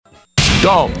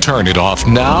Don't turn it off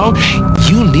now.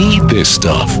 You need this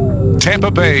stuff. Tampa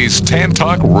Bay's Tan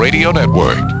Talk Radio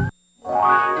Network.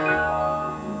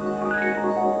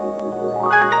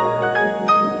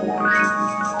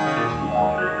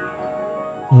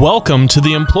 Welcome to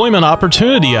the Employment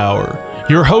Opportunity Hour.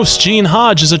 Your host, Gene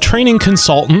Hodge, is a training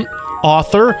consultant,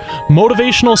 author,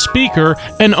 motivational speaker,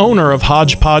 and owner of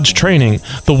Hodge Training,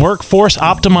 the workforce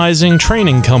optimizing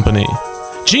training company.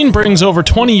 Gene brings over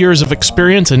 20 years of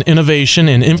experience and innovation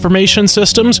in information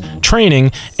systems,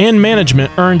 training, and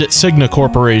management earned at Cigna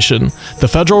Corporation, the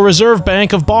Federal Reserve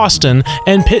Bank of Boston,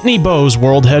 and Pitney Bowes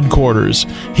World Headquarters.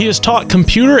 He has taught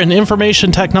computer and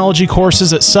information technology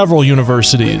courses at several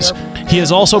universities. He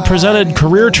has also presented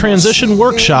career transition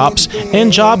workshops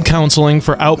and job counseling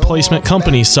for outplacement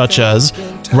companies such as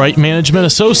Wright Management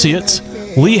Associates,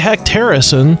 Lee Hecht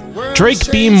Harrison,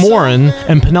 Drake Beam Morin,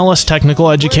 and Pinellas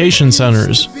Technical Education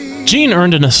Centers. Gene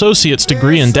earned an associate's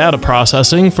degree in data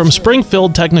processing from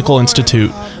Springfield Technical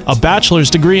Institute, a bachelor's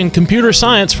degree in computer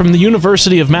science from the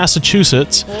University of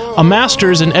Massachusetts, a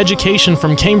master's in education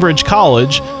from Cambridge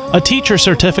College, a teacher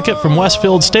certificate from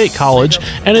Westfield State College,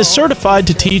 and is certified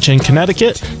to teach in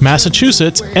Connecticut,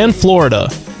 Massachusetts, and Florida.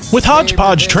 With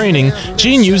Hodge Training,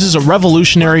 Gene uses a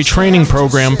revolutionary training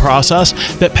program process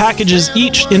that packages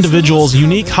each individual's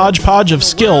unique hodgepodge of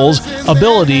skills,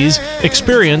 abilities,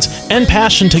 experience, and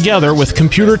passion together with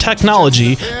computer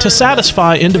technology to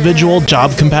satisfy individual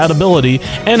job compatibility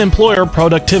and employer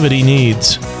productivity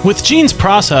needs. With Gene's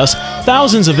process,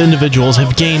 thousands of individuals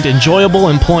have gained enjoyable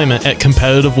employment at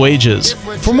competitive wages.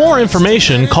 For more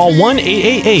information, call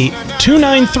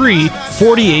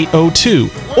 1-888-293-4802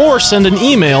 or send an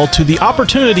email to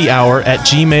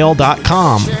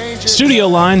theopportunityhour@gmail.com. Studio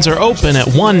lines are open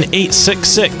at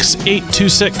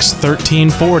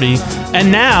 1-866-826-1340.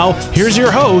 And now, here's your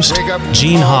host,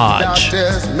 Gene Hodge.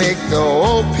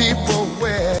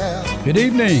 Good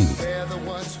evening.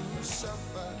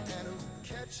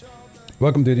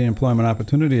 Welcome to the Employment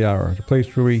Opportunity Hour, the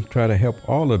place where we try to help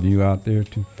all of you out there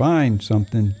to find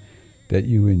something that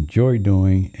you enjoy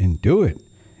doing and do it.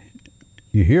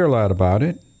 You hear a lot about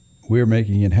it. We're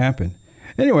making it happen.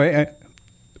 Anyway,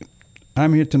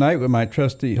 I'm here tonight with my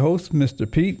trusty host, Mr.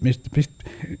 Pete. Mr. Pete,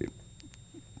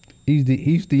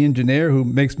 he's the engineer who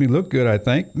makes me look good, I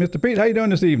think. Mr. Pete, how you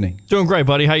doing this evening? Doing great,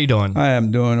 buddy. How you doing? I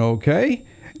am doing okay.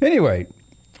 Anyway,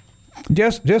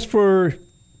 just for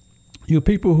you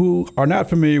people who are not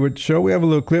familiar with the show, we have a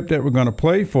little clip that we're going to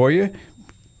play for you,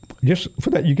 just so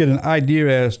that you get an idea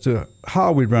as to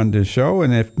how we run this show.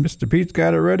 And if Mr. Pete's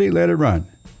got it ready, let it run.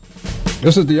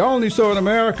 This is the only show in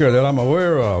America that I'm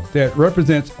aware of that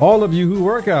represents all of you who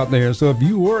work out there. So if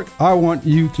you work, I want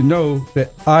you to know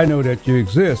that I know that you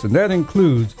exist. And that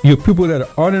includes you people that are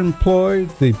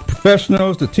unemployed, the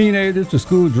professionals, the teenagers, the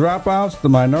school dropouts, the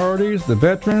minorities, the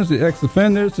veterans, the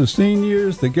ex-offenders, the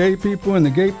seniors, the gay people in the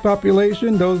gay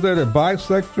population, those that are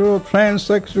bisexual,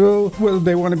 transsexual, whether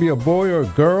they want to be a boy or a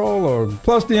girl, or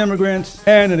plus the immigrants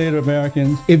and the Native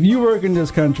Americans. If you work in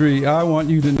this country, I want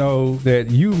you to know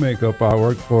that you make up our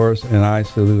workforce, and I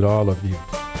salute all of you.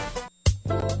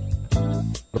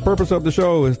 The purpose of the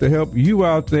show is to help you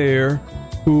out there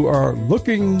who are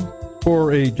looking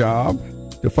for a job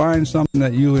to find something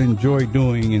that you enjoy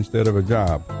doing instead of a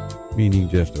job, meaning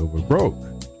just over broke.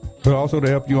 But also to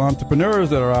help you entrepreneurs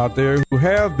that are out there who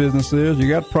have businesses, you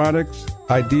got products,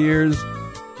 ideas.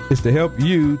 It's to help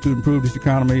you to improve this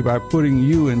economy by putting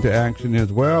you into action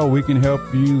as well. We can help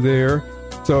you there.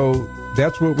 So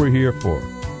that's what we're here for.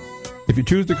 If you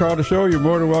choose to call the show, you're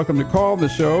more than welcome to call the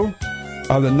show.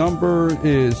 The number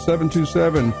is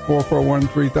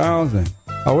 727-441-3000.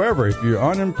 However, if you're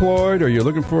unemployed or you're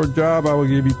looking for a job, I will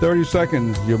give you 30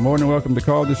 seconds. You're more than welcome to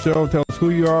call the show. Tell us who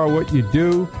you are, what you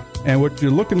do, and what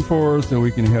you're looking for so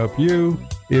we can help you.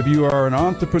 If you are an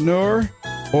entrepreneur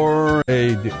or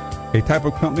a type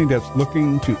of company that's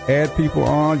looking to add people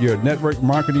on, you're a network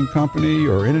marketing company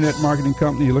or internet marketing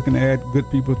company, you're looking to add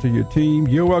good people to your team,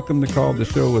 you're welcome to call the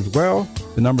show as well.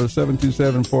 The number is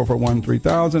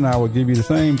 727-441-3000. I will give you the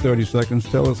same 30 seconds.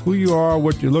 Tell us who you are,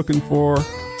 what you're looking for,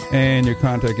 and your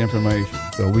contact information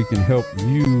so we can help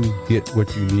you get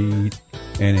what you need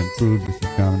and improve this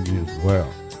economy as well.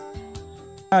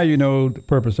 Now you know the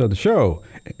purpose of the show.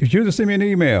 If you just send me an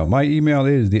email, my email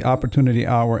is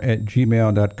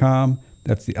theopportunityhour@gmail.com.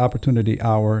 That's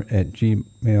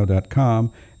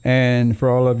theopportunityhour@gmail.com. And for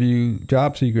all of you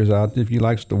job seekers out there, if you'd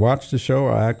like to watch the show,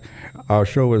 our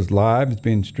show is live. It's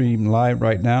being streamed live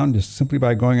right now, and just simply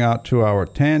by going out to our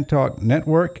Tan Talk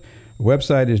network. The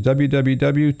website is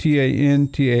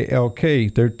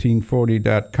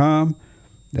www.tantalk1340.com.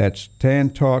 That's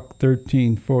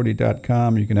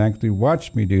tantalk1340.com. You can actually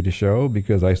watch me do the show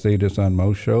because I say this on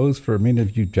most shows. For many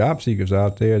of you job seekers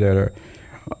out there that are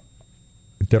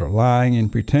lying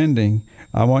and pretending,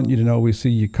 I want you to know we see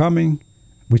you coming,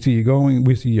 we see you going,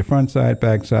 we see your front side,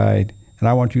 back side, and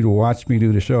I want you to watch me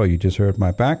do the show. You just heard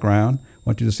my background. I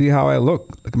want you to see how I look.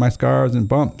 Look at my scars and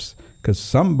bumps because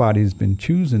somebody's been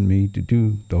choosing me to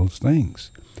do those things,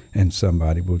 and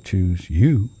somebody will choose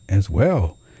you as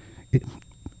well.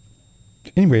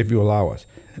 Anyway, if you allow us.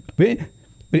 But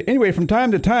anyway, from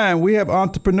time to time, we have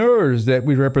entrepreneurs that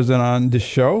we represent on this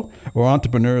show, or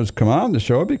entrepreneurs come on the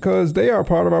show because they are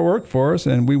part of our workforce,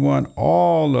 and we want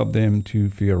all of them to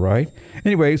feel right.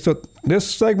 Anyway, so this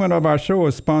segment of our show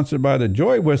is sponsored by the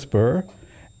Joy Whisperer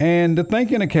and the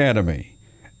Thinking Academy.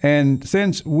 And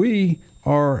since we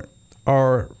have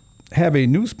a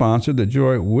new sponsor, the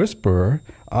Joy Whisperer,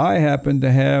 I happen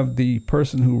to have the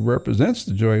person who represents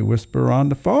the Joy Whisperer on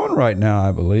the phone right now,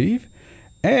 I believe.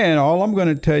 And all I'm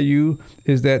going to tell you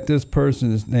is that this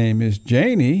person's name is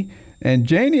Janie. And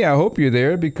Janie, I hope you're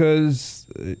there because...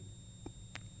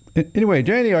 Anyway,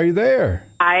 Janie, are you there?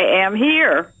 I am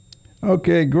here.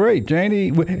 Okay, great.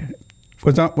 Janie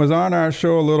was on our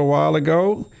show a little while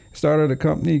ago, started a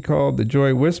company called the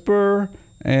Joy Whisperer,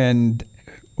 and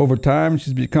over time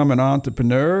she's become an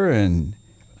entrepreneur and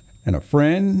a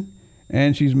friend,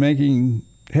 and she's making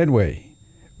headway.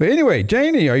 But anyway,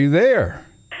 Janie, are you there?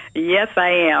 Yes, I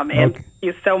am, and Thank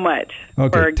you so much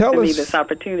for giving me this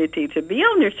opportunity to be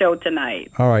on your show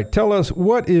tonight. All right, tell us,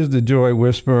 what is the Joy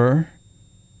Whisperer?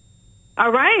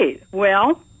 All right,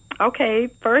 well, okay,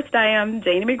 first I am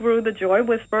Janie McGrew, the Joy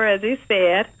Whisperer, as you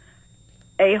said,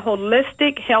 a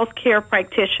holistic healthcare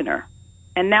practitioner.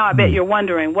 And now I bet you're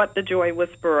wondering what the Joy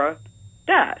Whisperer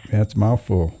does. That's a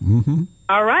mouthful. Mm-hmm.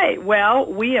 All right. Well,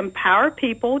 we empower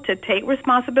people to take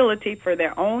responsibility for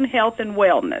their own health and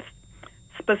wellness.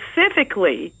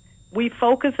 Specifically, we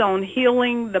focus on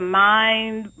healing the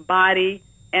mind, body,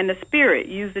 and the spirit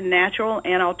using natural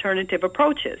and alternative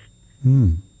approaches.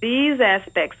 These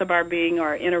aspects of our being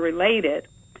are interrelated,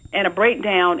 and a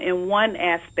breakdown in one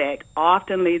aspect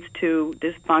often leads to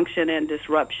dysfunction and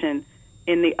disruption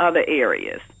in the other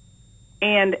areas.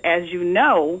 And as you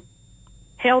know,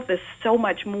 health is so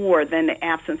much more than the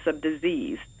absence of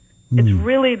disease. It's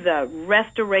really the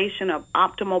restoration of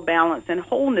optimal balance and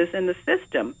wholeness in the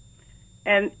system.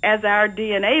 And as our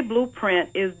DNA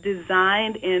blueprint is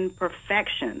designed in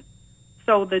perfection,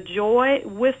 so the Joy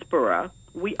Whisperer,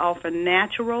 we offer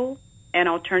natural and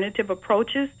alternative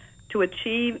approaches to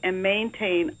achieve and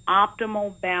maintain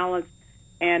optimal balance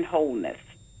and wholeness.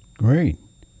 Great.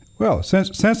 Well,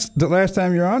 since the last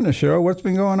time you're on the show, what's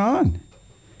been going on?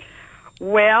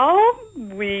 Well,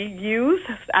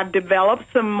 I've developed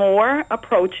some more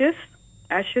approaches.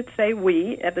 I should say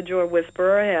we at the Joy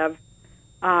Whisperer have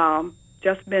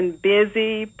just been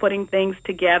busy putting things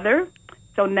together.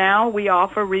 So now we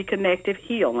offer reconnective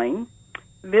healing.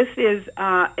 This is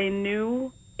a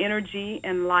new energy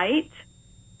and light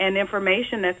and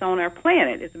information that's on our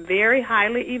planet. It's very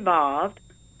highly evolved.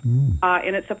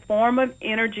 And it's a form of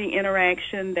energy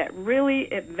interaction that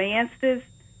really advances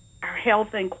our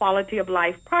health and quality of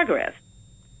life progress.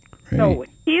 Great. So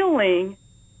healing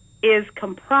is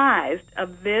comprised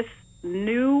of this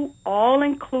new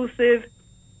all-inclusive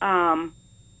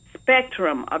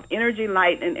spectrum of energy,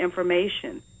 light, and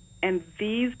information. And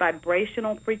these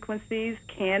vibrational frequencies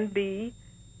can be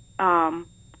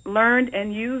learned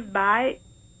and used by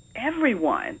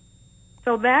everyone.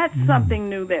 So that's something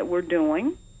new that we're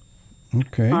doing.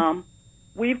 Okay.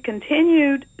 We've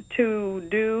continued to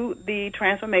do the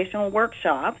transformational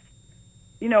workshops,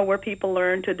 where people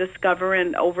learn to discover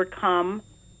and overcome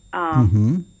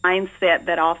mindset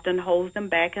that often holds them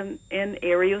back in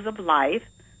areas of life,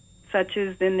 such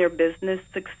as in their business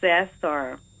success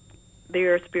or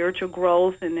their spiritual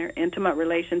growth and their intimate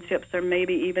relationships, or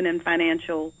maybe even in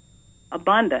financial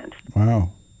abundance.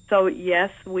 Wow. So,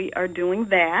 yes, we are doing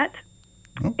that.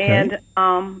 Okay. And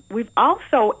we've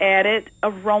also added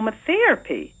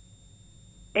aromatherapy.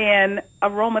 And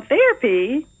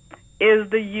aromatherapy is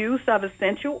the use of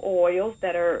essential oils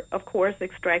that are, of course,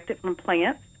 extracted from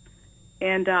plants.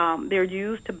 And they're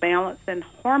used to balance and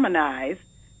harmonize,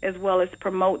 as well as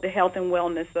promote the health and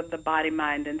wellness of the body,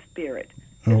 mind, and spirit.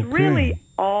 It's really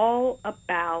all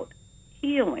about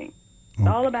healing. It's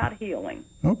all about healing.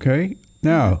 Okay.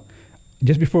 Now,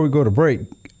 just before we go to break,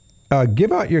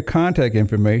 give out your contact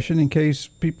information in case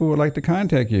people would like to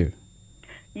contact you.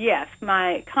 Yes,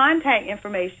 my contact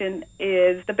information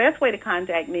is, the best way to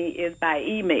contact me is by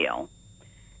email.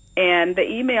 And the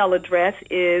email address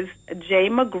is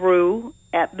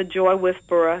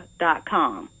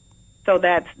jmcgrew@thejoywhisperer.com. So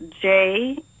that's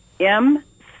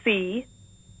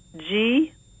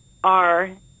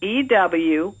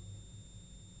JMCGREW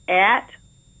at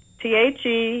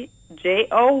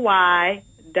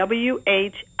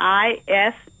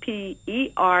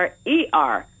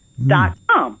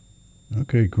TheJoyWhisperer.com.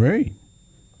 Okay, great.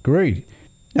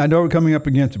 I know we're coming up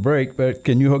against a break, but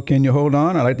can you hold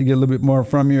on? I'd like to get a little bit more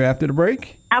from you after the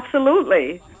break.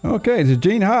 Absolutely. Okay, this is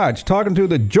Gene Hodge talking to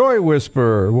the Joy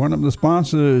Whisperer, one of the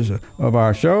sponsors of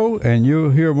our show, and you'll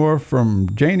hear more from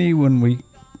Janie when we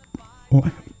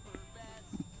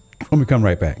come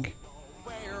right back.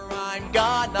 Where I'm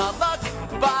gonna look,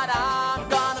 but I'm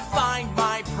gonna find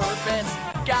my purpose.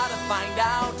 Gotta find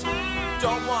out,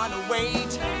 don't wanna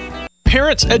wait.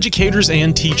 Parents, educators,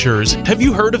 and teachers, have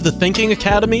you heard of the Thinking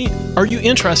Academy? Are you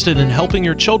interested in helping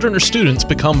your children or students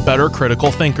become better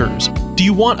critical thinkers? Do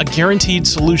you want a guaranteed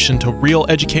solution to real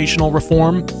educational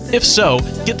reform? If so,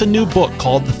 get the new book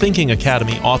called The Thinking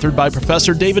Academy, authored by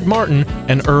Professor David Martin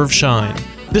and Irv Schein.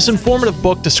 This informative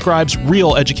book describes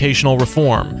real educational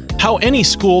reform, how any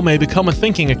school may become a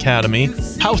thinking academy,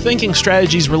 how thinking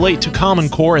strategies relate to Common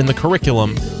Core in the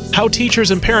curriculum, how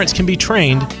teachers and parents can be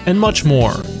trained, and much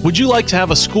more. Would you like to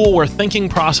have a school where thinking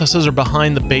processes are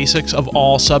behind the basics of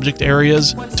all subject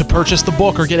areas? To purchase the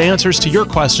book or get answers to your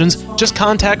questions, just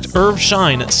contact Irv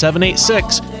Schein at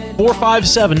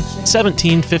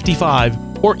 786-457-1755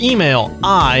 or email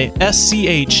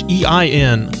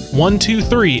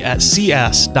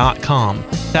ISCHEIN123@cs.com.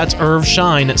 That's Irv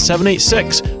Schein at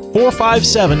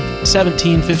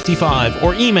 786-457-1755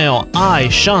 or email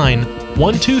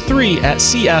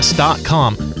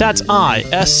ISHEIN123@cs.com. That's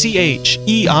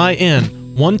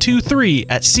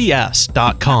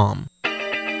ISCHEIN123@cs.com.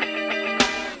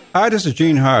 Hi, this is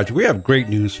Gene Hodge. We have great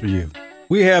news for you.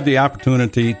 We have the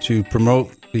opportunity to promote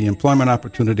the Employment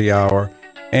Opportunity Hour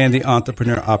and the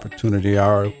Entrepreneur Opportunity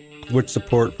Hour with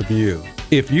support from you.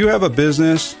 If you have a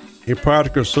business, a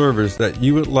product or service that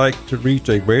you would like to reach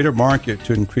a greater market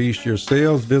to increase your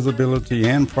sales, visibility,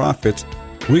 and profits,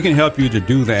 we can help you to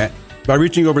do that by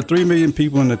reaching over 3 million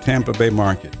people in the Tampa Bay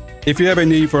market. If you have a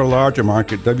need for a larger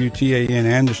market, WTAN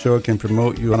and the show can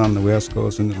promote you on the West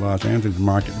Coast and the Los Angeles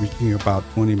market, reaching about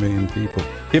 20 million people.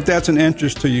 If that's an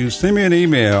interest to you, send me an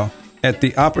email at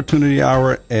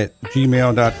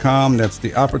theopportunityhour@gmail.com. That's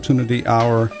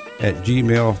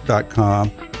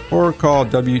theopportunityhour@gmail.com. Or call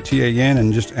WTAN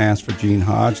and just ask for Gene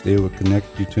Hodge. They will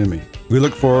connect you to me. We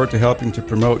look forward to helping to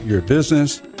promote your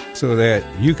business so that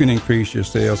you can increase your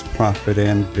sales, profit,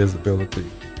 and visibility.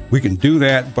 We can do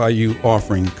that by you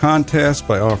offering contests,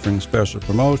 by offering special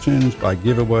promotions, by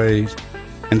giveaways.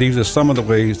 And these are some of the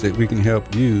ways that we can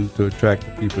help you to attract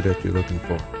the people that you're looking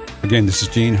for. Again, this is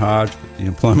Gene Hodge with the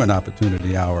Employment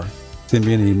Opportunity Hour. Send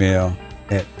me an email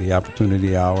at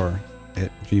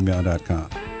theopportunityhour@gmail.com.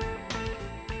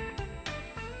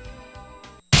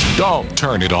 Don't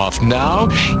turn it off now.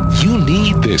 You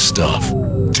need this stuff.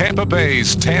 Tampa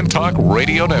Bay's Tan Talk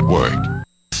Radio Network.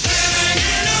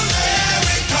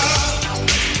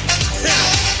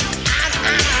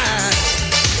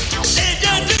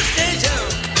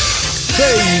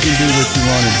 Say you can do what you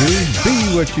want to do, be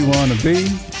what you want to be.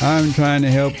 I'm trying to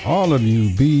help all of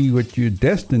you be what you're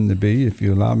destined to be, if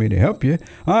you allow me to help you.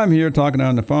 I'm here talking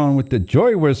on the phone with the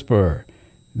Joy Whisperer.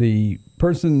 The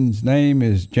person's name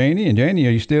is Janie. And Janie,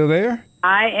 are you still there?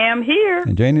 I am here.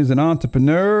 And Janie's an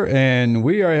entrepreneur, and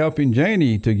we are helping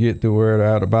Janie to get the word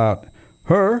out about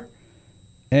her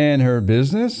and her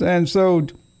business. And so,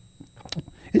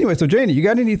 anyway, so Janie, you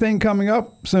got anything coming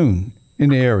up soon in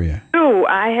the area?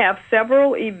 I have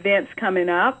several events coming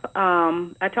up.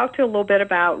 I talked to you a little bit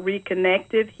about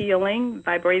reconnective healing,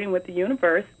 vibrating with the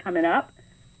universe coming up.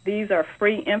 These are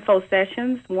free info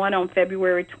sessions, one on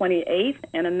February 28th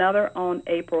and another on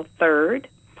April 3rd.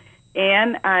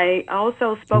 And I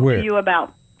also spoke to you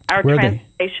about our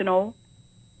transformational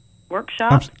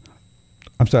workshops.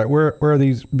 I'm sorry, where are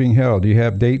these being held? Do you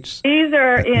have dates? These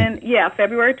are in,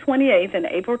 February 28th and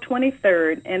April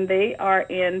 23rd, and they are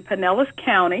in Pinellas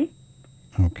County.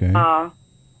 Okay. At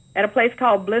a place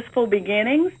called Blissful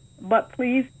Beginnings, but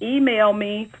please email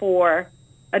me for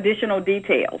additional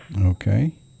details.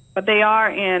 Okay. But they are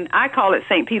in, I call it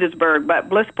St. Petersburg, but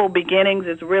Blissful Beginnings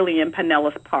is really in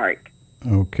Pinellas Park.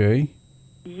 Okay.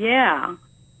 Yeah.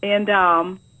 And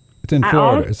it's in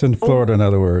Florida. It's in Florida, in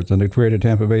other words, in the greater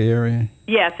Tampa Bay area?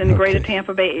 Yes, in the greater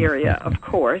Tampa Bay area, of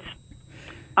course.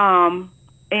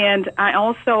 And I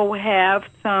also have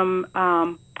some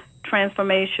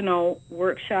transformational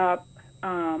workshop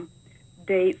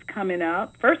dates coming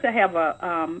up. First, I have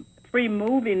a free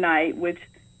movie night, which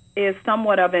is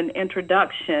somewhat of an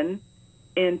introduction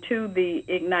into the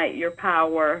Ignite Your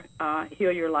Power,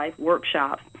 Heal Your Life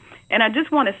workshops. And I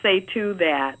just want to say, too,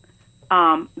 that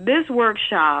this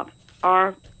workshop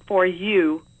are for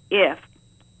you if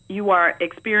you are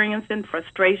experiencing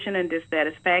frustration and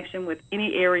dissatisfaction with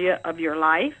any area of your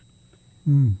life.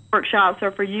 Workshops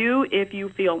are for you if you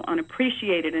feel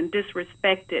unappreciated and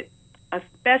disrespected,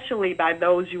 especially by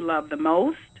those you love the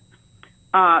most.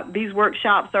 These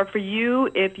workshops are for you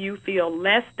if you feel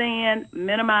less than,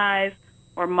 minimized,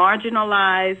 or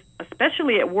marginalized,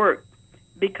 especially at work,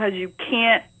 because you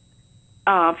can't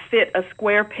fit a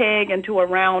square peg into a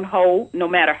round hole, no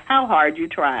matter how hard you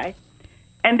try.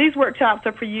 And these workshops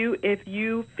are for you if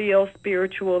you feel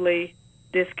spiritually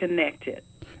disconnected,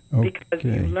 because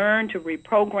you learn to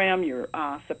reprogram your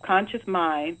subconscious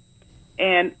mind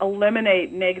and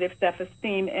eliminate negative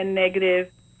self-esteem and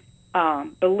negative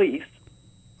beliefs.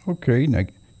 Okay.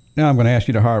 Now I'm going to ask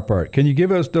you the hard part. Can you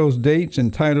give us those dates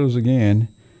and titles again?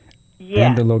 Yes.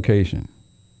 And the location?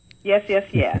 Yes.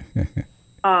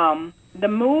 The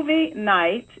movie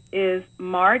night is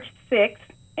March 6th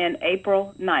and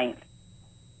April 9th.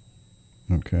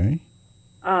 Okay.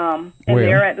 And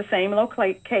they're at the same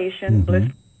location, Bliss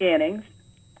Beginnings.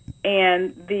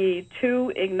 And the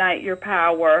two Ignite Your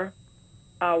Power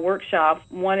workshops,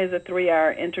 one is a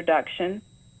 3-hour introduction.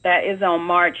 That is on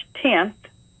March 10th.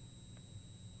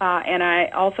 And I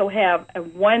also have a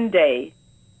 1-day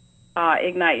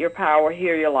Ignite Your Power,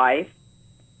 Heal Your Life,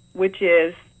 which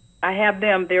is, I have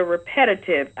them, they're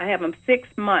repetitive. I have them 6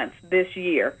 months this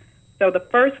year. So the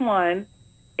first one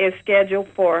is scheduled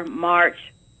for March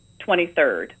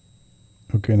 23rd.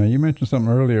 Okay, now you mentioned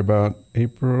something earlier about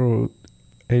April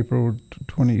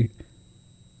 20.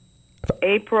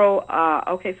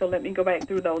 Okay, so let me go back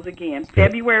through those again.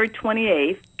 February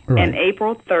 28th and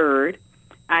April 3rd,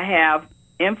 I have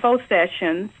info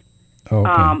sessions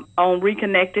on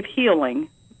reconnective healing,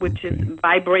 which is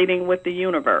vibrating with the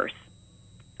universe.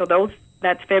 So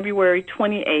that's February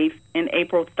 28th and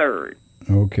April 3rd.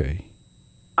 Okay.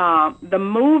 The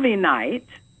movie night,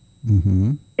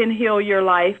 Can Heal Your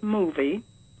Life movie,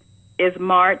 is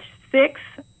March 6th,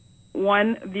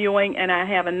 one viewing, and I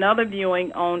have another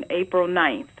viewing on April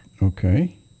 9th.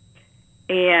 Okay.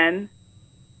 And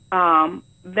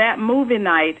that movie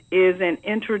night is an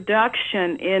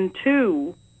introduction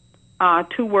into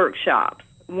 2 workshops.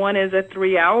 One is a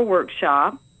 3-hour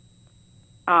workshop.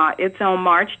 It's on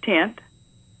March 10th.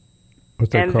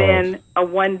 What's that called? And then a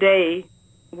 1-day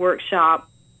workshop,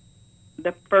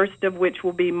 the first of which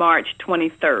will be March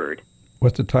 23rd.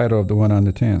 What's the title of the one on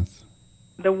the 10th?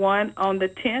 The one on the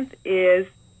 10th is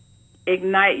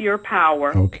Ignite Your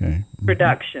Power. Okay.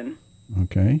 Production.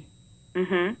 Okay.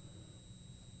 And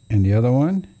the other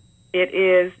one? It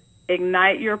is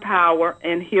Ignite Your Power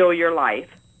and Heal Your Life.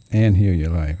 And Heal Your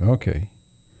Life. Okay.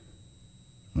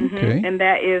 Okay. And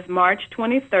that is March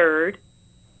 23rd.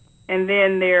 And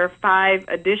then there are 5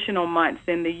 additional months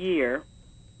in the year,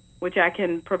 which I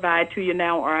can provide to you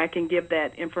now, or I can give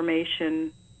that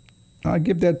information. I'll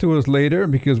give that to us later,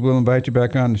 because we'll invite you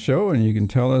back on the show and you can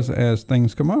tell us as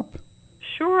things come up.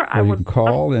 Sure. Or you can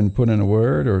call and put in a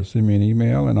word or send me an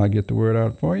email and I'll get the word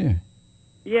out for you.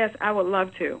 Yes, I would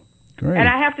love to. Great. And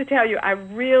I have to tell you, I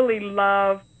really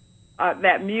love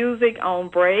that music on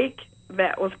break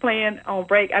that was playing on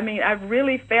break. I mean, I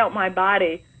really felt my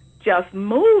body just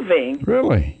moving.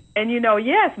 Really? And,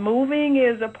 yes, moving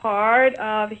is a part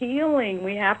of healing.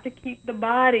 We have to keep the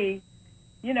body,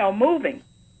 moving.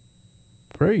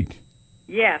 Great.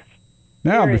 Yes.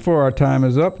 Now, before our time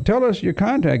is up, tell us your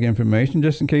contact information,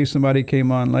 just in case somebody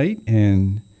came on late.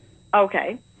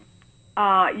 Okay.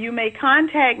 You may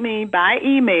contact me by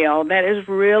email. That is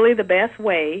really the best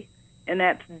way. And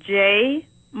that's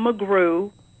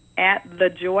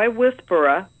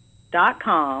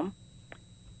jmcgrew@thejoywhisperer.com.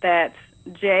 That's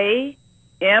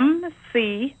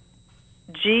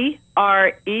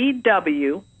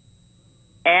JMCGREW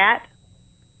at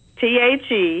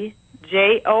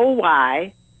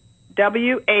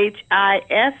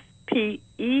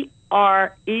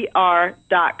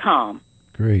THEJOYWHISPERER.com.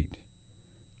 Great.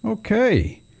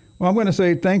 Okay. Well, I'm going to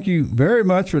say thank you very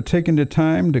much for taking the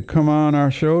time to come on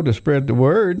our show to spread the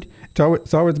word.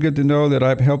 It's always good to know that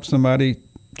I've helped somebody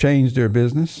change their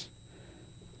business.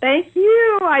 Thank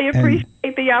you. I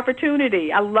appreciate the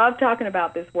opportunity. I love talking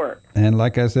about this work. And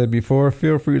like I said before,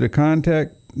 feel free to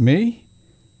contact me.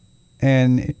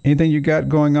 And anything you got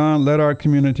going on, let our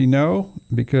community know,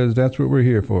 because that's what we're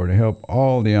here for, to help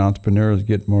all the entrepreneurs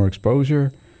get more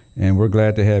exposure. And we're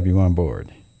glad to have you on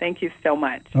board. Thank you so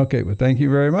much. Okay, well, thank you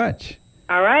very much.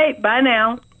 All right, bye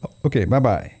now. Okay,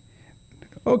 bye-bye.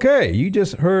 Okay, you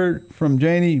just heard from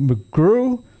Janie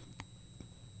McGrew,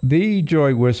 the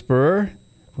Joy Whisperer,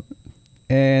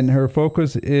 and her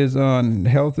focus is on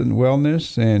health and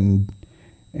wellness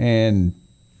and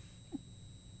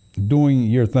doing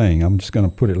your thing. I'm just going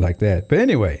to put it like that. But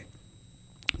anyway,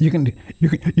 you can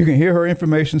hear her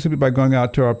information simply by going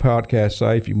out to our podcast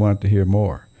site if you want to hear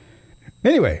more.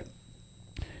 Anyway,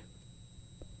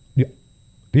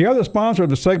 the other sponsor of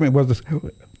the segment was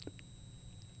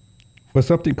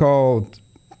something called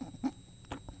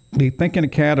the Thinking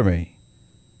Academy.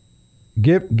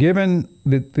 Given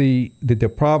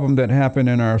the problem that happened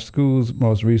in our schools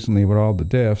most recently with all the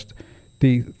deaths,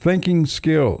 the Thinking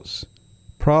Skills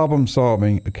Problem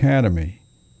Solving Academy,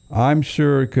 I'm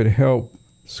sure could help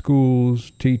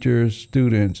schools, teachers,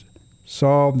 students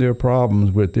solve their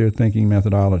problems with their thinking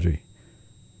methodology.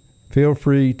 Feel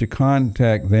free to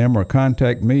contact them or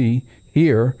contact me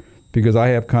here because I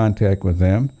have contact with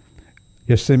them.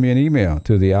 Just send me an email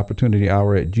to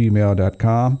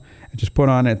theopportunityhour@gmail.com and just put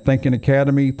on that Thinking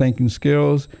Academy, Thinking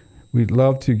Skills. We'd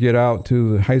love to get out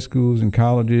to the high schools and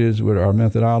colleges with our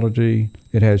methodology.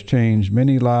 It has changed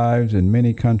many lives in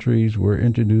many countries. We're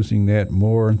introducing that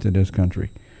more into this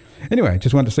country. Anyway,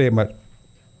 just wanted to say about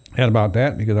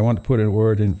that because I want to put a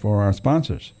word in for our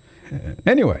sponsors.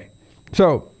 Anyway,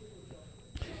 so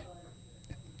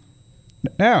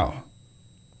now,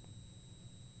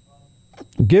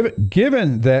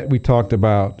 given that we talked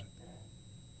about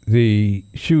the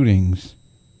shootings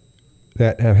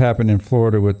that have happened in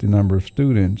Florida with the number of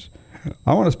students,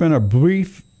 I want to spend a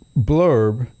brief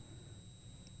blurb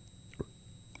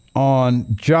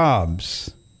on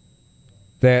jobs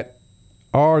that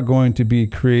are going to be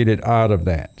created out of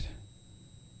that.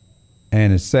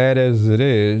 And as sad as it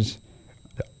is,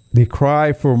 the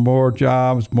cry for more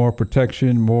jobs, more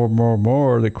protection,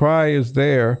 more, the cry is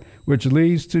there, which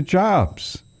leads to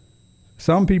jobs.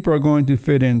 Some people are going to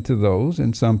fit into those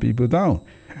and some people don't.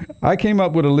 I came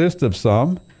up with a list of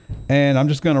some, and I'm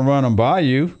just going to run them by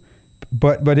you.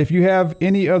 But if you have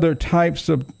any other types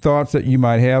of thoughts that you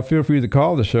might have, feel free to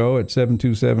call the show at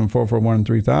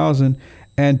 727-441-3000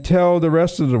 and tell the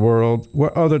rest of the world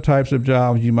what other types of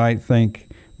jobs you might think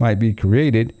might be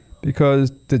created,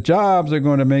 because the jobs are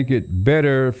going to make it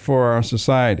better for our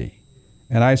society.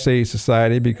 And I say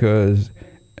society because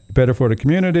better for the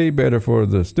community, better for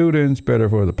the students, better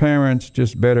for the parents,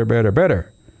 just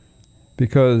better.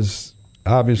 Because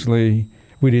obviously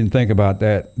we didn't think about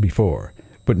that before,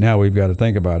 but now we've got to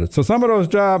think about it. So some of those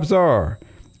jobs are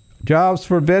jobs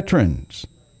for veterans,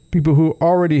 people who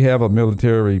already have a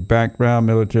military background,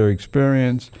 military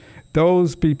experience.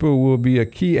 Those people will be a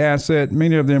key asset.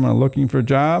 Many of them are looking for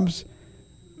jobs.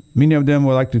 Many of them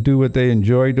would like to do what they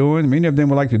enjoy doing. Many of them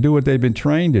would like to do what they've been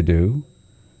trained to do.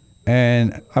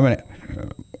 And I'm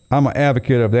an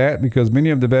advocate of that because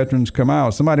many of the veterans come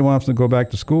out. Somebody wants to go back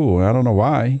to school. I don't know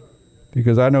why,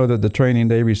 because I know that the training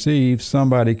they receive,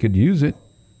 somebody could use it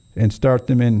and start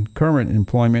them in current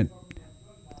employment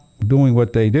doing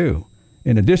what they do,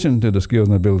 in addition to the skills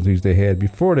and abilities they had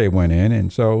before they went in.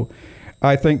 And so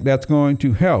I think that's going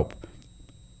to help.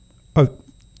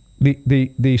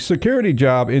 The security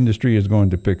job industry is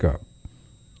going to pick up.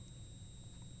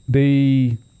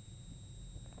 The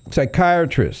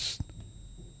psychiatrists,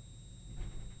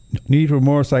 need for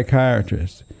more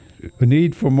psychiatrists, the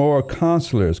need for more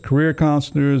counselors, career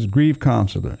counselors, grief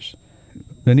counselors,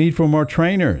 the need for more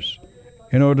trainers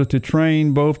in order to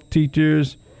train both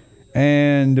teachers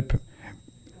and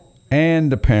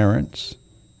the parents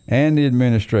and the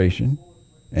administration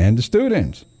and the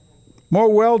students.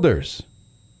 More welders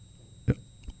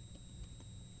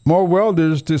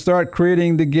to start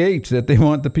creating the gates that they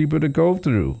want the people to go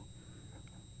through.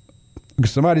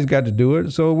 Somebody's got to do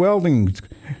it, so welding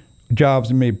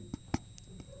jobs may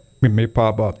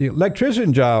pop up. The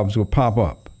electrician jobs will pop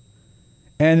up.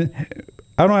 And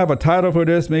I don't have a title for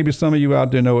this. Maybe some of you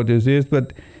out there know what this is,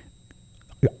 but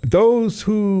those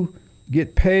who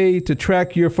get paid to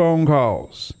track your phone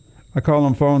calls, I call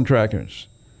them phone trackers.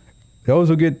 Those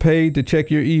who get paid to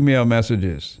check your email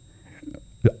messages.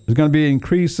 There's going to be an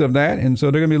increase of that, and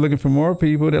so they're going to be looking for more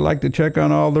people that like to check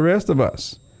on all the rest of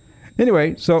us.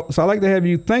 Anyway, so I'd like to have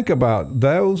you think about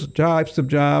those types of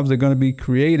jobs that are going to be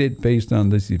created based on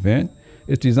this event.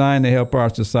 It's designed to help our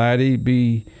society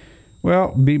be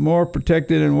more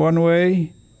protected in one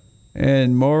way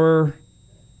and more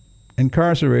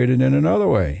incarcerated in another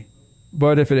way.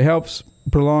 But if it helps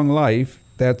prolong life,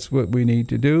 that's what we need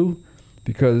to do,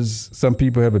 because some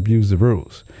people have abused the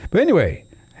rules. But anyway,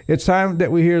 it's time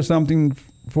that we hear something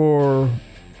for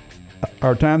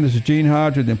our time. This is Gene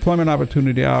Hodge with the Employment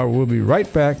Opportunity Hour. We'll be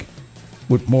right back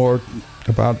with more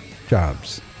about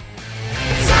jobs.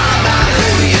 It's all about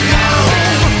who you know.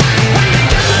 When you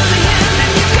do the end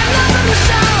and you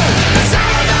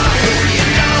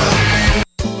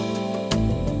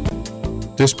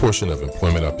This portion of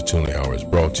Employment Opportunity Hour is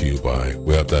brought to you by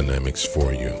Web Dynamics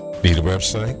 4U. Need a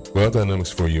website? Web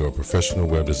Dynamics 4U are professional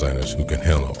web designers who can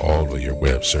handle all of your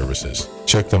web services.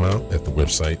 Check them out at the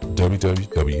website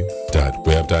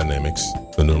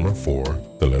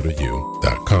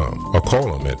www.webdynamics4u.com or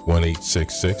call them at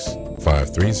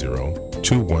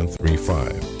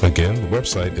 1-866-530-2135. Again, the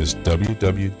website is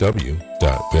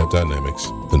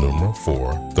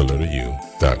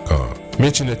www.webdynamics4u.com.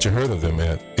 Mention that you heard of them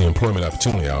at the Employment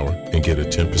Opportunity Hour and get a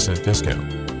 10%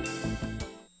 discount.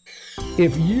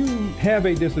 If you have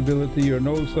a disability or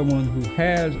know someone who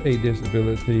has a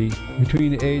disability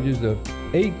between the ages of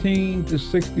 18 to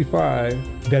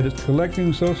 65 that is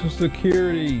collecting Social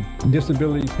Security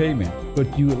disability payment,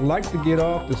 but you would like to get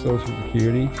off the Social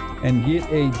Security and get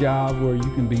a job where you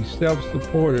can be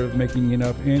self-supportive, making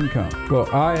enough income. Well,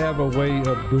 I have a way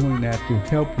of doing that to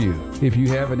help you. If you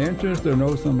have an interest or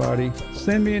know somebody,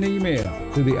 send me an email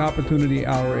to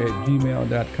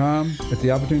theopportunityhour@gmail.com. It's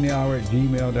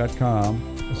theopportunityhour@gmail.com.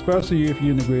 Especially if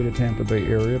you're in the greater Tampa Bay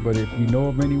area, but if you know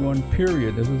of anyone,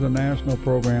 period, this is a national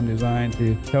program designed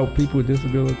to help people with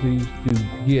disabilities to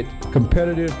get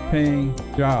competitive paying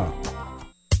jobs.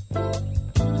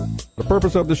 The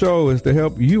purpose of the show is to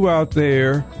help you out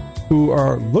there who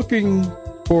are looking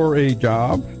for a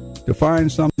job to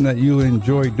find something that you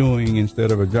enjoy doing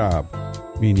instead of a job,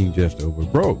 meaning just over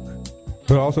broke.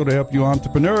 But also to help you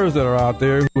entrepreneurs that are out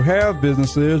there who have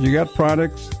businesses, you got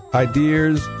products,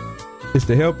 ideas. It's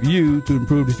to help you to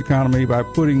improve this economy by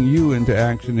putting you into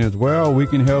action as well. We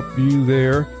can help you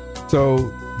there.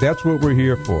 So that's what we're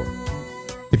here for.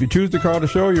 If you choose to call the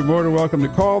show, you're more than welcome to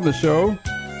call the show.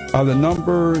 The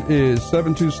number is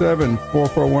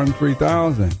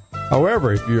 727-441-3000.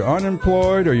 However, if you're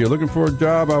unemployed or you're looking for a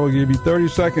job, I will give you 30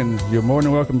 seconds. You're more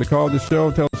than welcome to call the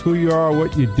show. Tell us who you are,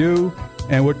 what you do,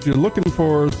 and what you're looking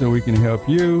for so we can help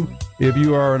you. If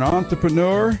you are an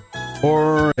entrepreneur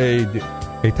or a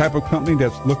type of company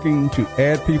that's looking to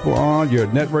add people on, you're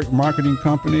a network marketing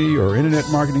company or internet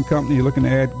marketing company, you're looking to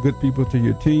add good people to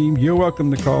your team, you're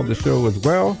welcome to call the show as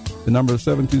well. The number is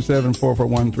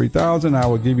 727-441-3000. I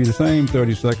will give you the same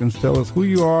 30 seconds. Tell us who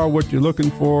you are, what you're looking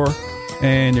for,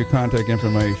 and your contact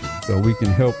information so we can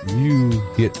help you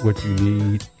get what you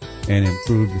need and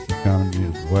improve this economy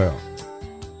as well.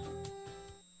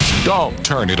 Don't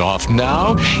turn it off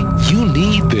now. You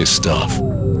need this stuff.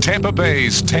 Tampa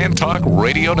Bay's Tan Talk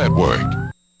Radio Network.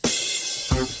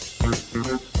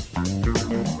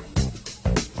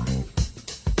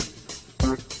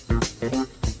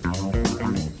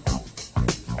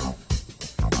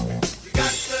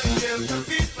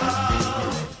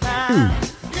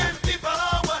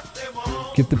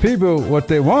 Give the people what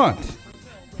they want.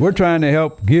 We're trying to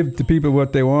help give the people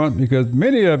what they want because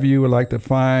many of you would like to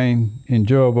find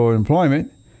enjoyable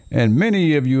employment, and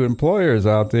many of you employers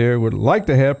out there would like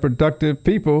to have productive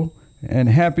people and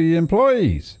happy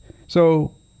employees.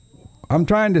 So I'm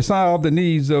trying to solve the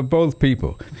needs of both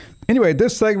people. Anyway,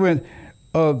 this segment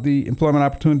of the Employment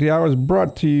Opportunity Hour is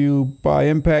brought to you by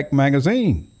Impact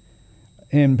Magazine.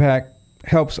 Impact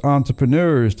helps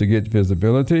entrepreneurs to get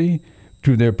visibility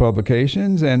through their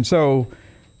publications, and so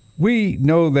we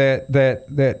know that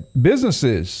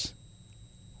businesses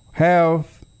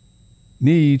have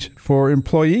needs for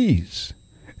employees,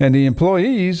 and the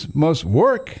employees must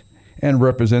work and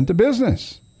represent the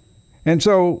business. And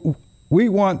so we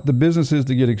want the businesses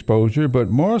to get exposure,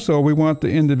 but more so we want the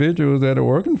individuals that are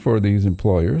working for these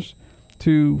employers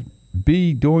to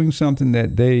be doing something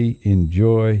that they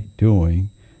enjoy doing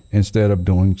instead of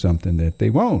doing something that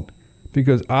they won't.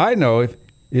 Because I know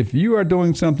if you are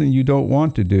doing something you don't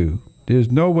want to do,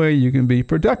 there's no way you can be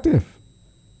productive.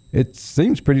 It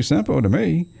seems pretty simple to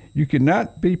me. You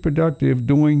cannot be productive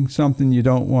doing something you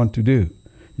don't want to do.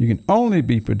 You can only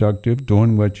be productive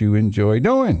doing what you enjoy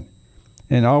doing.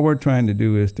 And all we're trying to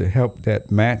do is to help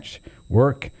that match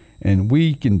work, and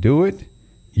we can do it.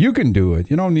 You can do it.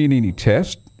 You don't need any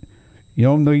tests. You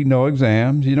don't need no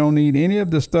exams. You don't need any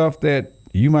of the stuff that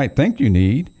you might think you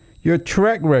need. Your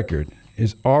track record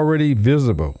is already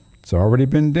visible. It's already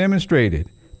been demonstrated.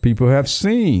 People have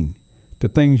seen the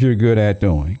things you're good at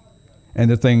doing and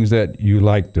the things that you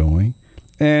like doing,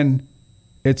 and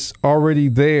it's already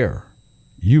there.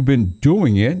 You've been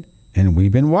doing it, and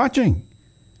we've been watching.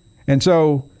 And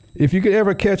so if you could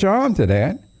ever catch on to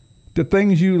that, the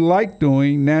things you like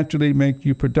doing naturally make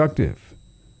you productive.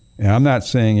 And I'm not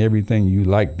saying everything you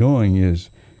like doing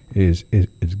is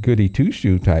goody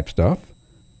two-shoe type stuff,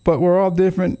 but we're all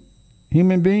different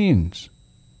human beings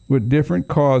with different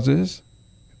causes,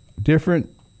 different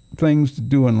things to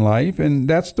do in life, and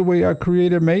that's the way our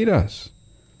Creator made us.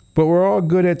 But we're all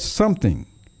good at something.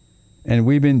 And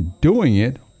we've been doing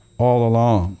it all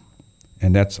along.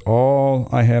 And that's all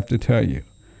I have to tell you.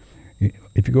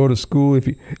 If you go to school, if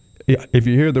you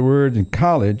hear the words in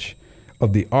college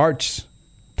of the arts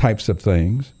types of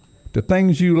things, the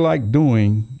things you like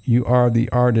doing, you are the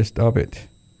artist of it.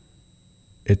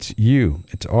 It's you.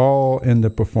 It's all in the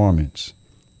performance,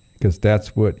 because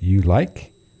that's what you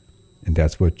like and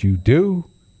that's what you do.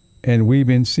 And we've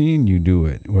been seeing you do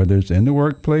it, whether it's in the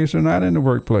workplace or not in the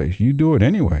workplace. You do it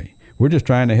anyway. We're just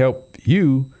trying to help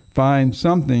you find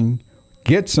something,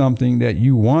 get something that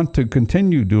you want to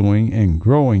continue doing and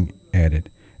growing at it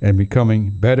and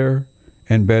becoming better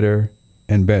and better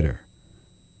and better.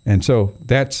 And so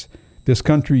this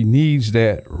country needs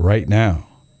that right now.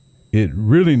 It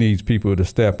really needs people to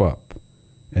step up.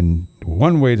 And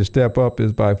one way to step up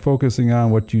is by focusing on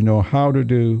what you know how to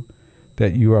do,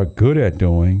 that you are good at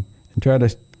doing, and try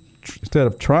to, instead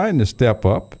of trying to step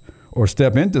up or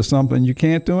step into something you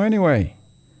can't do anyway.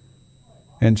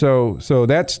 And so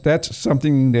that's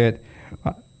something that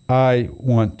I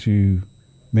want to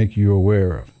make you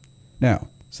aware of. Now,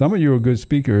 some of you are good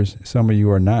speakers, some of you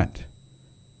are not.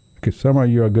 Some of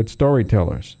you are good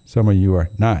storytellers, some of you are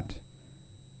not.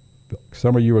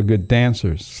 Some of you are good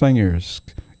dancers, singers,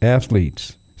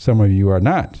 athletes, some of you are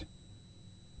not.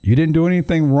 You didn't do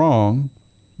anything wrong.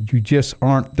 You just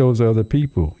aren't those other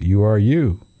people. You are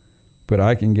you. But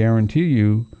I can guarantee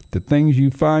you the things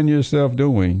you find yourself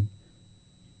doing,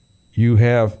 you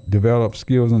have developed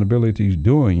skills and abilities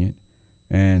doing it.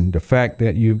 And the fact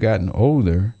that you've gotten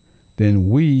older, then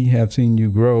we have seen you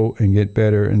grow and get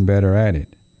better and better at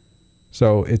it.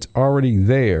 So it's already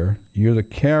there. You're the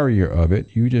carrier of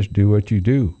it. You just do what you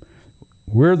do.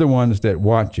 We're the ones that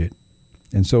watch it.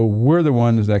 And so we're the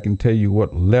ones that can tell you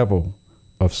what level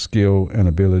of skill and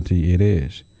ability it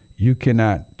is. You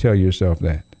cannot tell yourself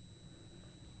that.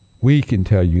 We can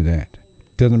tell you that.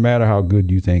 Doesn't matter how good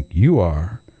you think you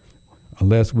are.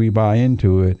 Unless we buy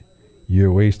into it,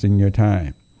 you're wasting your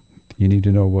time. You need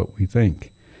to know what we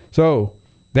think. So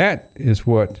that is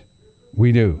what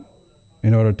we do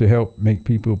in order to help make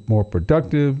people more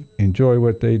productive, enjoy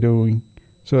what they're doing,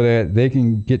 so that they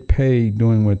can get paid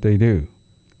doing what they do.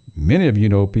 Many of you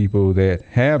know people that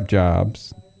have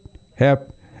jobs,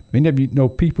 many of you know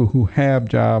people who have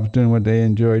jobs doing what they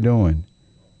enjoy doing.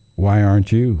 Why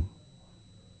aren't you?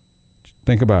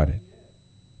 Think about it.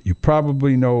 You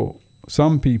probably know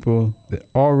some people that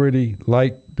already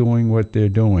like doing what they're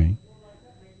doing,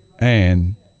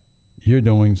 and you're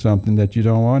doing something that you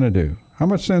don't want to do. How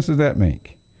much sense does that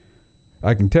make?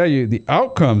 I can tell you the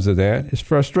outcomes of that is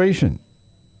frustration.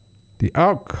 The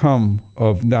outcome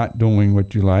of not doing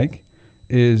what you like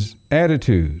is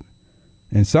attitude.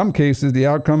 In some cases, the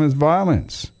outcome is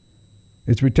violence.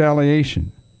 It's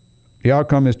retaliation. The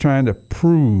outcome is trying to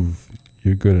prove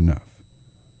you're good enough.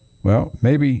 Well,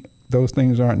 maybe those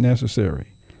things aren't necessary.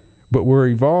 But we're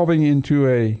evolving into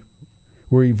a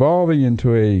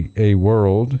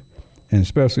world, and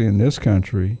especially in this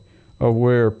country, of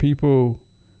where people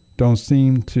don't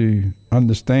seem to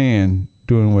understand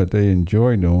doing what they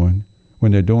enjoy doing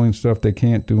when they're doing stuff they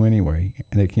can't do anyway,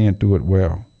 and they can't do it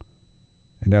well.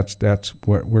 And that's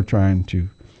what we're trying to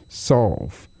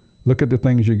solve. Look at the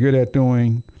things you're good at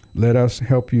doing. Let us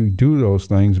help you do those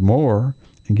things more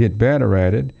and get better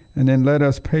at it, and then let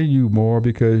us pay you more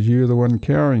because you're the one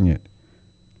carrying it.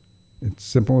 It's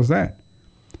simple as that.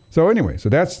 So anyway, so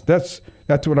that's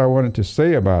what I wanted to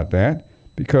say about that,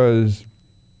 because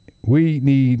we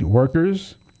need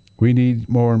workers, we need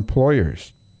more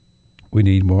employers, we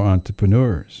need more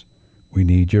entrepreneurs, we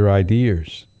need your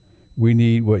ideas, we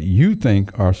need what you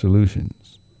think are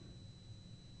solutions,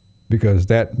 because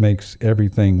that makes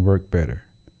everything work better.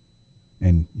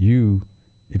 And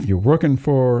if you're working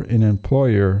for an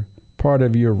employer, part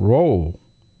of your role,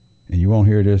 and you won't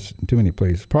hear this in too many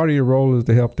places, part of your role is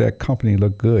to help that company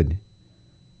look good,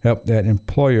 help that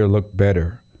employer look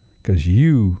better, because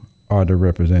you are the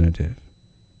representative.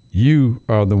 You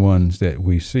are the ones that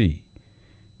we see.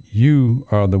 You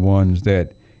are the ones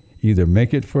that either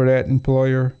make it for that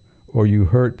employer or you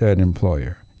hurt that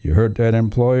employer. You hurt that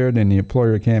employer, then the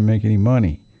employer can't make any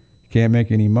money. Can't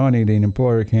make any money, then the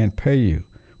employer can't pay you.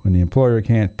 When the employer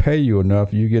can't pay you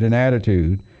enough, you get an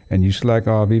attitude and you slack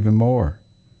off even more.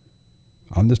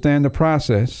 Understand the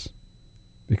process,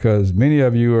 because many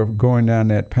of you are going down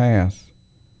that path,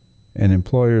 and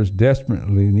employers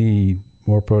desperately need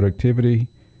more productivity.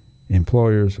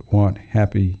 Employers want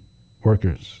happy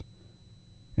workers.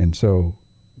 And so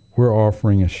we're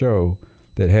offering a show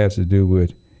that has to do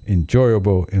with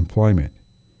enjoyable employment.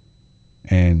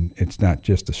 And it's not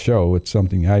just a show, it's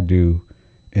something I do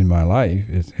in my life,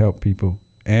 is help people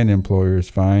and employers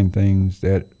find things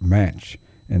that match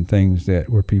and things that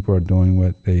where people are doing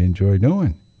what they enjoy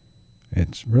doing.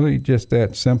 It's really just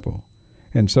that simple.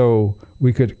 And so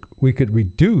we could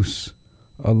reduce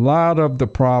a lot of the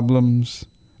problems,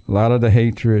 a lot of the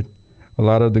hatred, a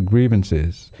lot of the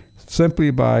grievances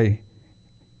simply by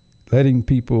letting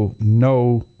people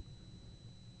know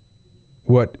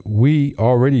what we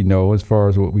already know as far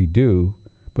as what we do,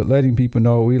 but letting people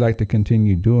know we like to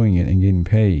continue doing it and getting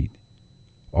paid.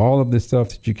 All of the stuff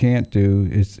that you can't do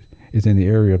is in the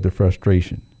area of the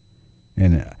frustration.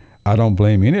 And I don't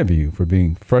blame any of you for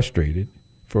being frustrated,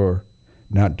 for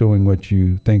not doing what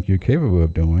you think you're capable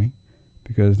of doing,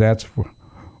 because that's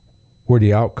where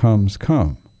the outcomes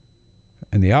come.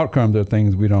 And the outcomes are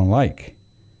things we don't like.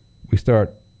 We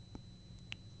start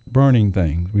burning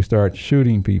things. We start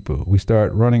shooting people. We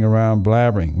start running around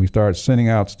blabbering. We start sending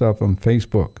out stuff on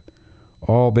Facebook,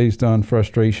 all based on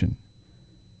frustration.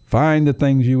 Find the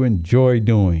things you enjoy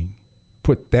doing.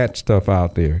 Put that stuff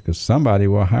out there, because somebody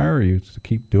will hire you to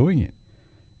keep doing it.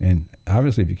 And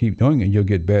obviously, if you keep doing it, you'll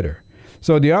get better.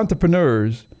 So the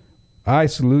entrepreneurs, I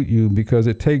salute you, because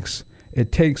it takes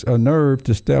a nerve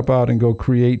to step out and go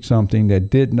create something that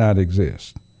did not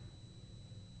exist.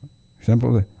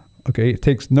 Simple. Okay, it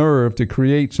takes nerve to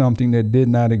create something that did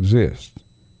not exist.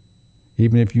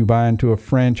 Even if you buy into a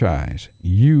franchise,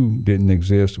 you didn't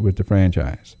exist with the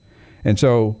franchise. And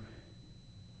so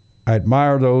I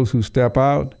admire those who step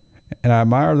out, and I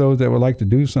admire those that would like to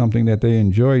do something that they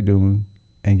enjoy doing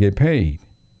and get paid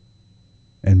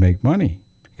and make money.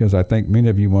 Because I think many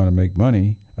of you want to make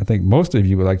money. I think most of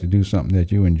you would like to do something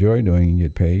that you enjoy doing and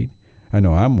get paid. I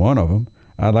know I'm one of them.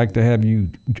 I'd like to have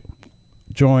you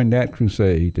join that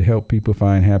crusade to help people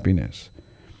find happiness.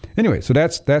 Anyway, so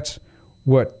that's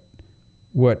what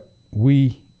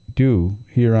we do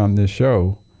here on this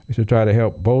show, is to try to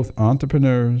help both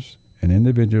entrepreneurs and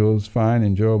individuals find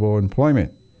enjoyable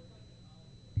employment,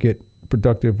 get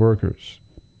productive workers,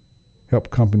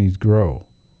 help companies grow,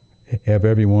 have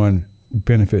everyone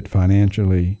benefit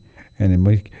financially, and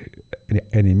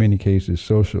in many cases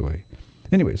socially.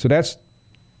 Anyway, so that's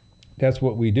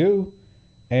what we do,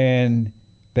 and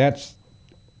that's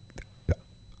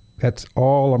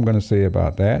all I'm going to say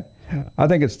about that. I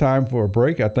think it's time for a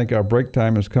break. I think our break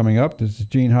time is coming up. This is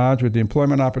Gene Hodge with the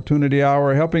Employment Opportunity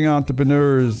Hour, helping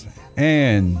entrepreneurs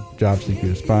and job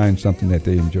seekers find something that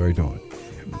they enjoy doing.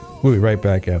 We'll be right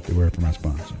back after a word from our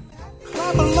sponsor.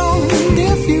 Clap along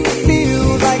if you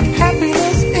feel like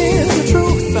happiness is the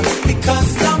truth,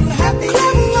 because I'm happy.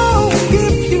 Clap along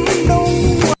if you know.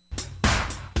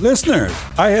 Listeners,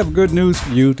 I have good news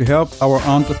for you to help our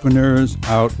entrepreneurs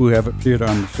out who have appeared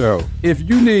on the show. If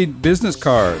you need business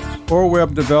cards, or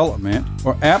web development,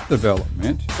 or app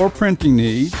development, or printing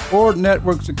needs, or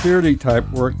network security type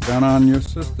work done on your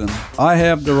system, I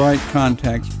have the right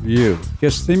contacts for you.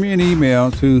 Just send me an email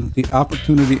to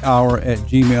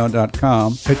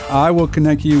theopportunityhour@gmail.com, and I will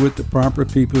connect you with the proper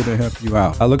people to help you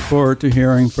out. I look forward to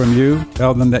hearing from you.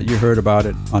 Tell them that you heard about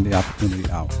it on the Opportunity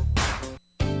Hour.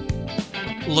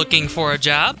 Looking for a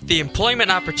job? The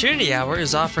Employment Opportunity Hour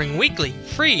is offering weekly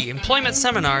free employment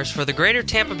seminars for the greater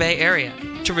Tampa Bay area.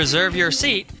 To reserve your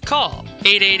seat, call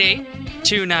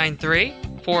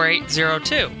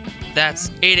 888-293-4802. That's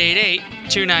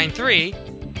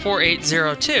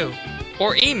 888-293-4802.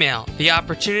 Or email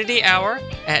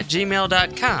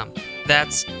theopportunityhour@gmail.com.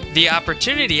 That's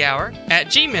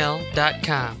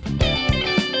theopportunityhour@gmail.com.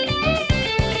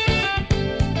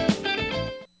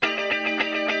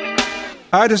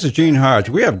 Hi, this is Gene Hodge.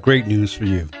 We have great news for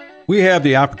you. We have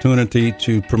the opportunity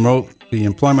to promote the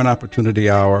Employment Opportunity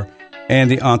Hour and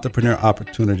the Entrepreneur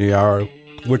Opportunity Hour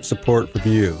with support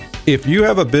from you. If you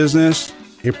have a business,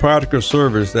 a product or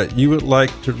service that you would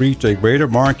like to reach a greater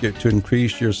market to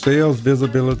increase your sales,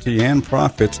 visibility, and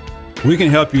profits, we can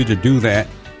help you to do that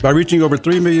by reaching over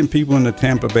 3 million people in the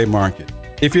Tampa Bay market.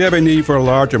 If you have a need for a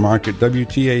larger market,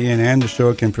 WTAN and the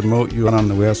show can promote you on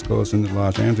the West Coast and the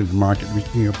Los Angeles market,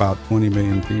 reaching about 20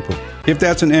 million people. If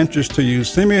that's an interest to you,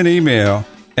 send me an email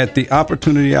at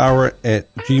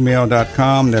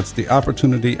theopportunityhour@gmail.com. That's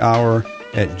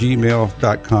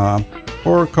theopportunityhour@gmail.com.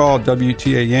 Or call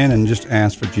WTAN and just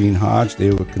ask for Gene Hodge.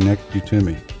 They will connect you to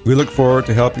me. We look forward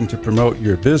to helping to promote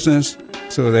your business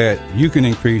so that you can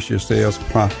increase your sales,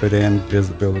 profit, and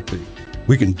visibility.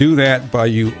 We can do that by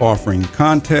you offering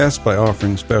contests, by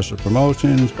offering special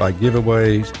promotions, by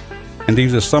giveaways. And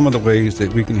these are some of the ways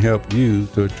that we can help you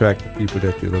to attract the people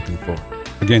that you're looking for.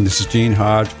 Again, this is Gene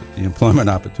Hodge with the Employment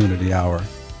Opportunity Hour.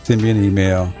 Send me an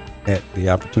email at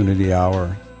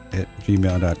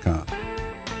theopportunityhour@gmail.com.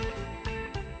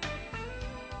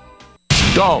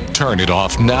 Don't turn it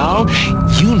off now.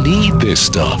 You need this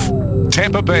stuff.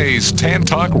 Tampa Bay's Tan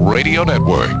Talk Radio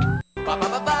Network.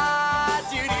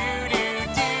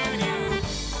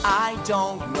 I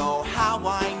don't know how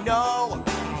I know,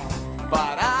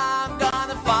 but I'm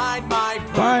gonna find my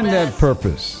purpose. Find that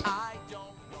purpose.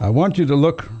 I want you to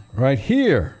look right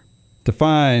here to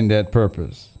find that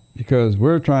purpose, because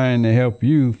we're trying to help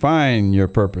you find your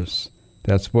purpose.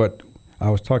 That's what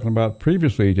I was talking about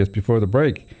previously, just before the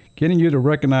break. Getting you to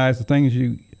recognize the things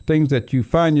that you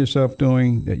find yourself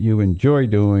doing, that you enjoy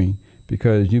doing,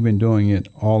 because you've been doing it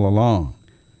all along.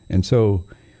 And so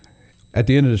at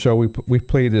the end of the show, we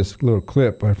play this little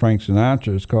clip by Frank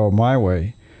Sinatra. It's called My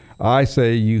Way. I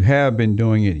say you have been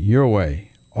doing it your way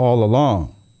all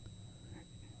along.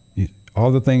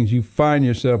 All the things you find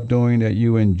yourself doing that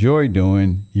you enjoy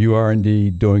doing, you are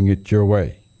indeed doing it your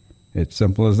way. It's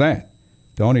simple as that.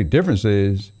 The only difference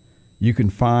is you can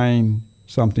find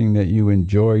something that you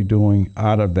enjoy doing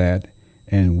out of that,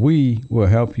 and we will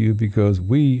help you, because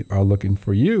we are looking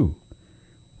for you.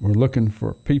 We're looking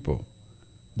for people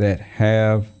that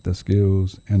have the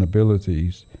skills and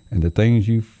abilities, and the things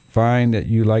you find that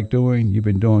you like doing, you've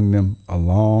been doing them a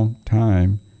long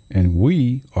time, and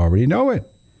we already know it.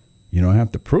 You don't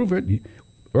have to prove it. You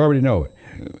already know it.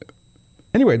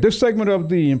 Anyway, this segment of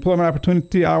the Employment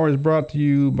Opportunity Hour is brought to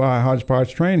you by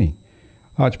Hodgepodge Training.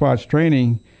 Hodgepodge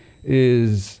Training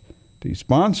is the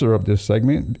sponsor of this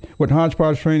segment. What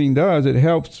Hodgepodge Training does, it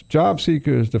helps job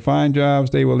seekers to find jobs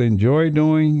they will enjoy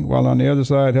doing, while on the other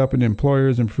side helping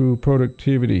employers improve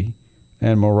productivity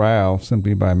and morale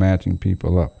simply by matching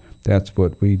people up. That's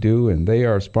what we do, and they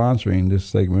are sponsoring this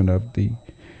segment of the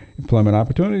Employment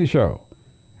Opportunity Show.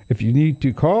 If you need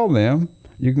to call them,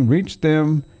 you can reach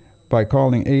them by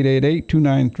calling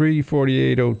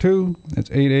 888-293-4802. That's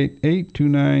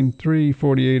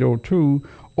 888-293-4802.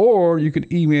 Or you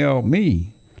could email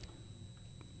me.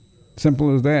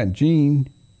 Simple as that, Gene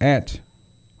at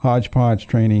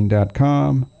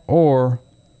hodgepodgetraining.com, or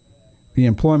the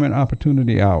Employment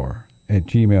Opportunity Hour at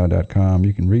gmail.com.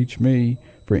 You can reach me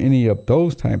for any of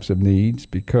those types of needs,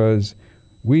 because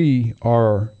we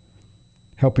are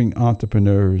helping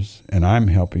entrepreneurs, and I'm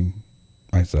helping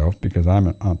myself because I'm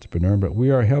an entrepreneur, but we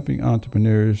are helping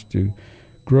entrepreneurs to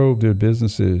grow their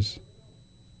businesses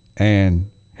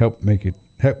and help make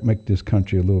this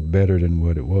country a little better than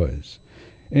what it was.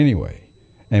 Anyway,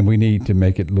 and we need to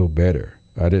make it a little better.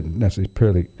 I didn't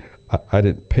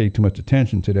pay too much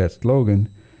attention to that slogan,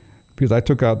 because I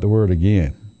took out the word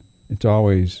again. It's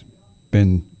always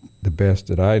been the best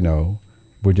that I know.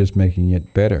 We're just making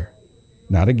it better.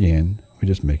 Not again, we're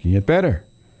just making it better.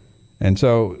 And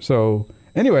so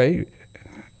anyway,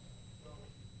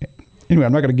 I'm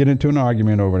not going to get into an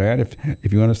argument over that.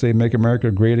 If you want to say make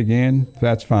America great again,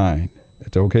 that's fine.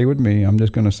 It's okay with me. I'm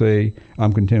just going to say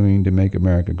I'm continuing to make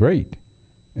America great.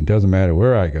 It doesn't matter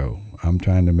where I go. I'm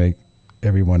trying to make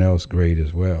everyone else great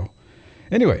as well.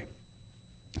 Anyway,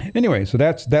 so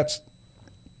that's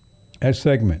a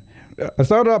segment. I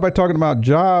started out by talking about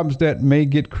jobs that may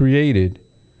get created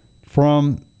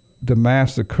from the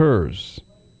massacres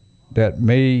that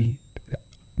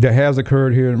has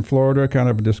occurred here in Florida, kind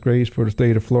of a disgrace for the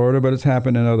state of Florida, but it's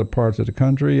happened in other parts of the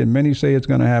country, and many say it's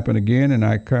going to happen again, and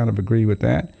I kind of agree with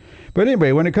that. But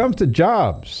anyway, when it comes to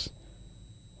jobs,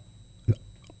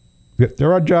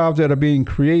 there are jobs that are being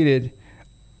created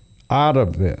out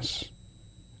of this.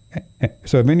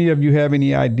 So if any of you have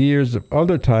any ideas of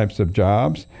other types of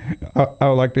jobs, I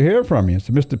would like to hear from you.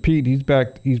 So Mr. Pete, he's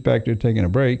back there taking a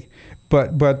break.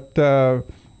 But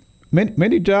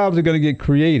many jobs are going to get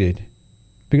created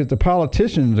because the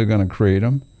politicians are going to create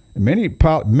them. And many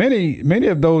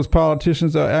of those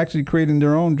politicians are actually creating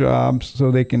their own jobs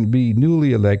so they can be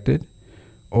newly elected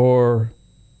or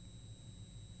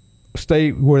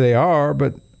stay where they are.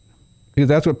 But because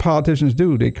that's what politicians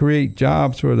do. They create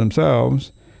jobs for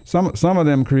themselves. Some of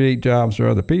them create jobs for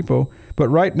other people. But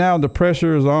right now the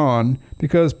pressure is on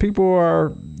because people are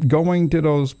going to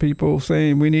those people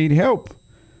saying we need help.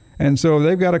 And so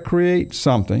they've got to create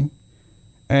something.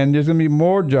 And there's going to be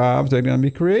more jobs that are going to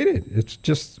be created. It's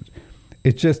just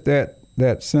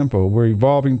that simple. We're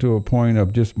evolving to a point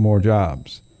of just more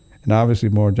jobs. And obviously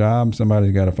more jobs,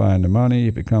 somebody's got to find the money.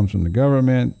 If it comes from the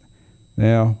government,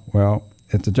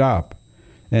 it's a job.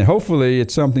 And hopefully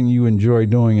it's something you enjoy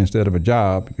doing instead of a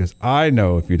job, because I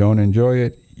know if you don't enjoy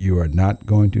it, you are not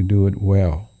going to do it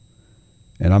well.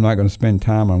 And I'm not going to spend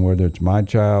time on whether it's my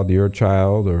child, your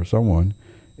child, or someone.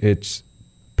 It's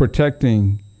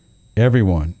protecting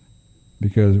everyone,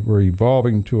 because we're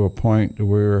evolving to a point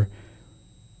where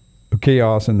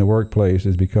chaos in the workplace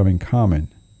is becoming common.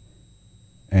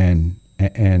 And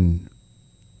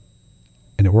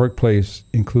and the workplace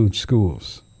includes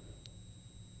schools.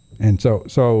 And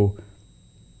so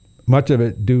much of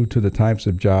it due to the types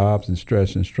of jobs and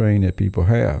stress and strain that people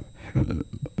have.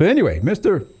 But anyway,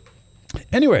 Mr.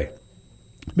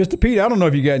 Pete, I don't know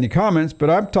if you got any comments, but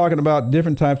I'm talking about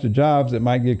different types of jobs that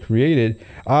might get created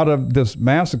out of this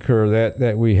massacre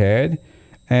that we had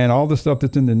and all the stuff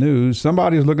that's in the news.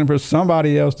 Somebody's looking for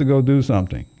somebody else to go do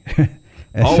something.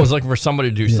 Always looking for somebody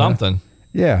to do something.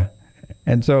 Yeah.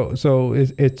 And so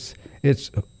it's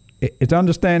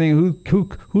understanding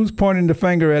who's pointing the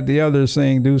finger at the others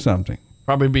saying do something.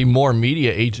 Probably be more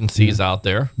media agencies out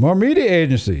there. More media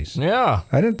agencies. Yeah.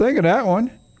 I didn't think of that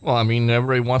one. Well, I mean,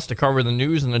 everybody wants to cover the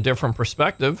news in a different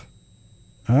perspective.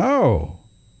 Oh.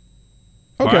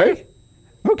 Okay. Right.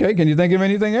 Okay. Can you think of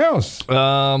anything else?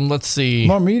 Let's see.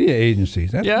 More media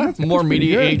agencies. That's more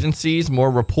media good. agencies,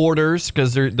 more reporters,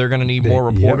 because they're going to need more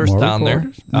reporters more down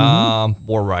reporters. there.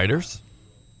 More writers,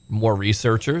 more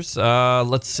researchers.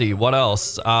 Let's see. What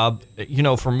else?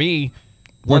 For me,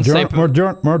 more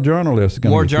journalists.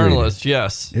 More journalists,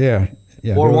 yes. Yeah.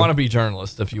 Or wannabe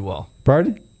journalists, if you will.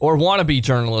 Pardon? Or wannabe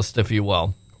journalists, if you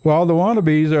will. Well, the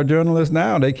wannabes are journalists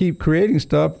now. They keep creating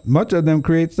stuff. Much of them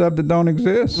create stuff that don't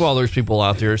exist. Well, there's people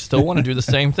out there who still want to do the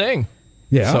same thing.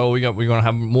 Yeah. So we're going to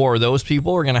have more of those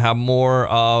people. We're going to have more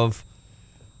of,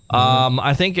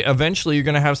 I think eventually you're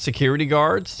going to have security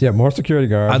guards. Yeah, more security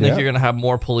guards. I think you're going to have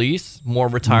more police, more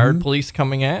retired police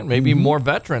coming in, maybe more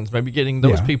veterans, maybe getting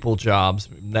those people jobs.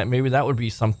 Maybe that would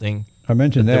be something. I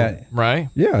mentioned that. Right?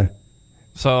 Yeah.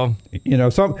 So.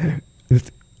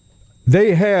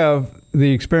 They have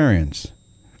the experience.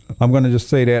 I'm going to just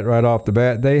say that right off the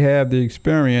bat. They have the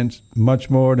experience much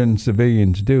more than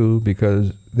civilians do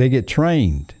because they get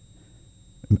trained.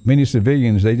 Many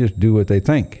civilians, they just do what they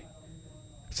think.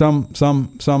 Some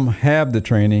have the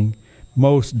training,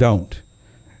 most don't.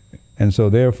 And so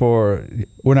therefore,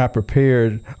 we're not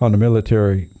prepared on the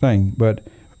military thing. But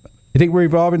you think we're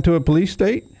evolving to a police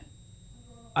state?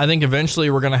 I think eventually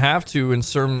we're going to have to in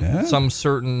some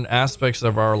certain aspects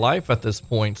of our life at this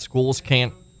point. Schools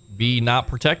can't be not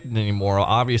protected anymore.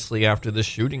 Obviously, after this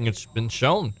shooting, it's been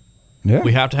shown. Yeah.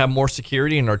 We have to have more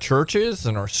security in our churches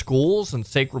and our schools and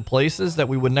sacred places that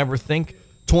we would never think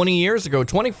 20 years ago,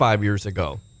 25 years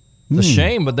ago. It's a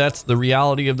shame, but that's the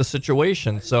reality of the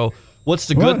situation. So what's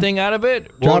the good thing out of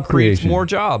it? Well, it creates more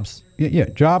jobs. Yeah,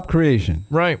 job creation.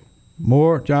 Right.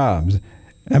 More jobs.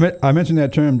 I mentioned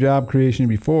that term job creation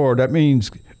before. That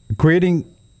means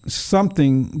creating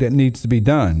something that needs to be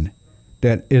done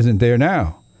that isn't there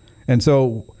now. And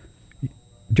so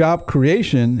job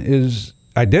creation is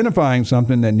identifying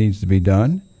something that needs to be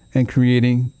done and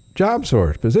creating jobs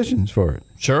for it, positions for it.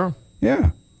 Sure.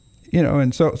 Yeah.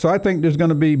 And so I think there's going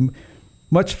to be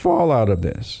much fallout of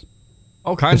this.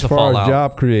 All kinds of fallout. As far as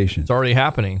job creation. It's already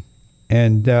happening.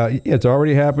 And it's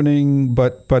already happening,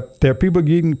 but there are people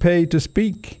getting paid to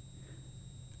speak.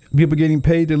 People getting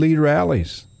paid to lead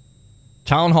rallies.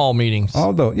 Town hall meetings.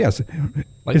 Although, yes.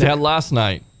 Like they had last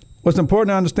night. What's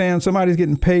important to understand, somebody's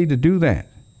getting paid to do that.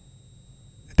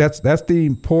 That's the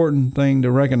important thing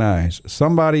to recognize.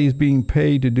 Somebody's being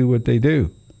paid to do what they do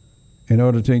in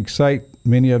order to excite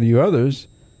many of you others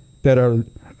that are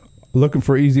looking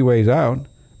for easy ways out.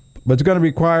 But it's going to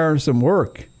require some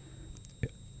work.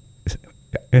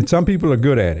 And some people are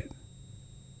good at it.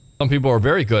 Some people are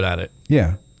very good at it.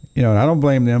 Yeah. And I don't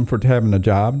blame them for having a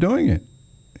job doing it.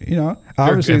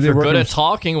 Obviously if they're good at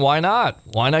talking, why not?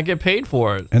 Why not get paid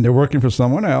for it? And they're working for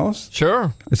someone else.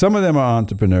 Sure. Some of them are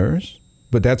entrepreneurs,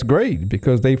 but that's great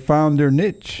because they found their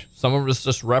niche. Some of us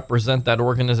just represent that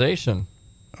organization.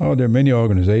 Oh, there are many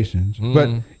organizations.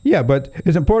 But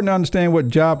it's important to understand what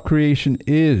job creation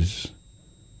is.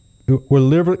 We're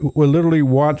literally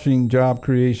watching job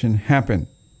creation happen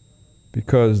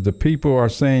because the people are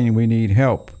saying we need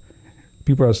help.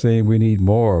 People are saying we need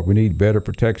more. We need better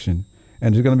protection.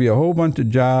 And there's going to be a whole bunch of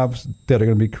jobs that are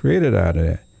going to be created out of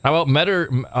that. How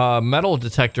about metal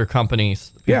detector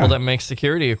companies, people that make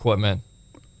security equipment?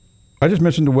 I just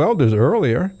mentioned the welders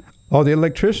earlier. All the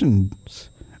electricians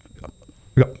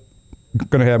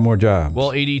going to have more jobs.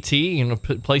 Well,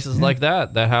 ADT, places like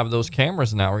that have those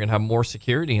cameras now. We're going to have more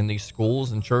security in these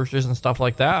schools and churches and stuff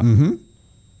like that. Mm-hmm. It's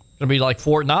going to be like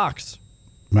Fort Knox.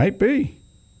 Might be.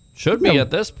 Should be at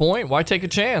this point. Why take a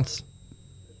chance?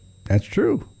 That's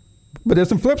true. But there's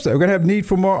some flip side. We're going to have need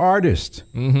for more artists.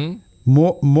 Mm-hmm.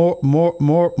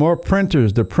 More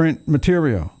printers to print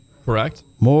material. Correct.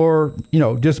 More,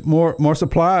 just more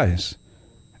supplies.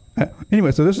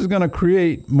 Anyway, so this is going to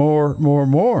create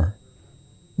more.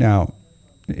 Now,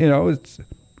 it's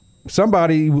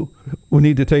somebody will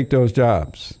need to take those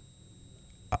jobs.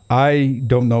 I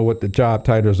don't know what the job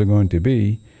titles are going to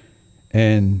be.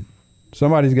 And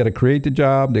somebody's got to create the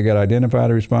job. They got to identify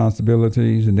the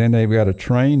responsibilities, and then they've got to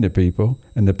train the people.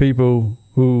 And the people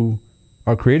who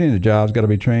are creating the jobs got to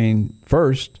be trained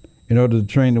first in order to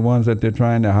train the ones that they're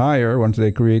trying to hire once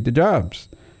they create the jobs.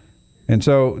 And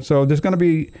so there's going to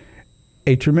be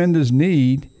a tremendous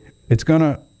need. It's going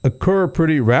to occur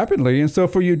pretty rapidly. And so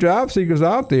for you job seekers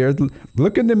out there,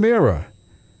 look in the mirror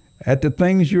at the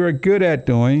things you are good at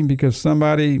doing, because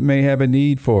somebody may have a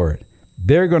need for it.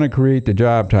 They're going to create the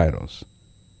job titles.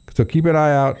 So keep an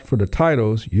eye out for the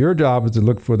titles. Your job is to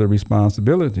look for the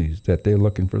responsibilities that they're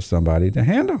looking for somebody to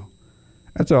handle.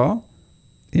 That's all.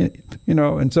 You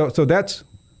know, and so that's,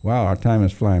 wow, our time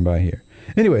is flying by here.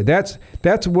 Anyway, that's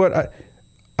what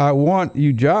I want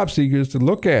you job seekers to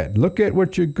look at. Look at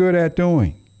what you're good at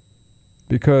doing.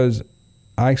 Because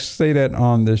I say that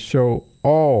on this show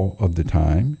all of the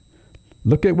time.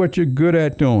 Look at what you're good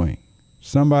at doing.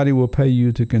 Somebody will pay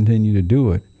you to continue to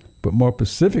do it. But more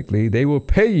specifically, they will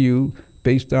pay you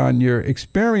based on your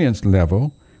experience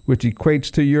level, which equates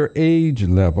to your age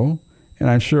level. And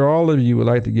I'm sure all of you would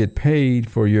like to get paid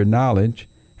for your knowledge,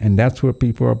 and that's what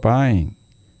people are buying.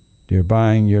 They're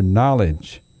buying your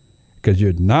knowledge, because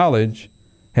your knowledge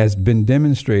has been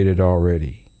demonstrated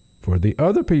already for the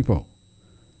other people.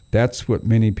 That's what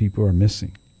many people are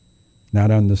missing, not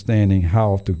understanding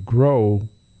how to grow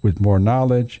with more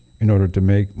knowledge in order to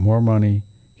make more money,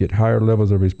 get higher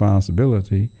levels of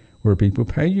responsibility, where people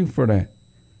pay you for that.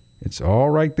 It's all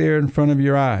right there in front of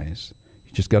your eyes.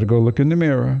 You just got to go look in the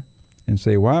mirror and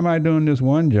say, why am I doing this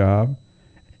one job?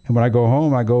 And when I go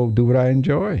home, I go do what I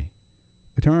enjoy.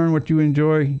 Turn what you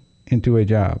enjoy into a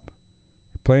job.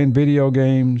 Playing video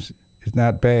games is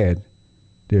not bad.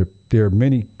 There are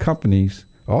many companies,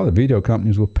 all the video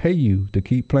companies will pay you to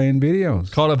keep playing videos. It's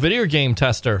called a video game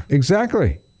tester.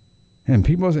 Exactly. And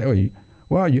people say,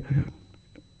 all you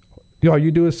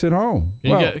do is sit home.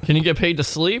 Can you get paid to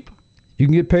sleep? You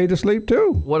can get paid to sleep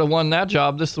too. Would have won that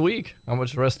job this week. How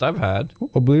much rest I've had.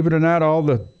 Well, believe it or not, all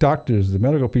the doctors, the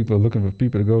medical people are looking for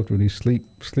people to go through these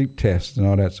sleep tests and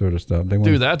all that sort of stuff. They want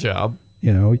do that job.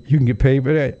 You know, you can get paid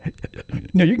for that.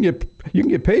 No, you can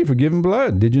get paid for giving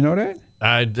blood. Did you know that?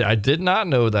 I did not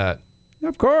know that.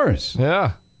 Of course.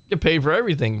 Yeah. Get paid for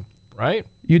everything, right?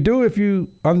 You do if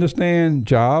you understand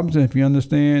jobs and if you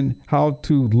understand how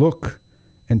to look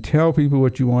and tell people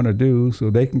what you want to do so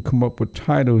they can come up with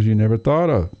titles you never thought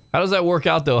of. How does that work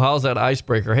out, though? How's that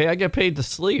icebreaker? Hey, I get paid to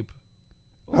sleep.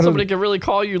 Well, somebody can really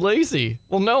call you lazy.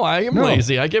 Well, no, I am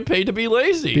lazy. I get paid to be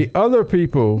lazy. The other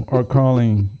people are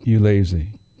calling you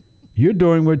lazy. You're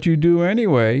doing what you do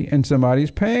anyway, and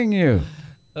somebody's paying you.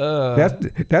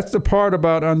 That's the part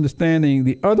about understanding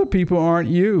the other people aren't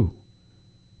you.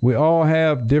 We all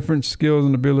have different skills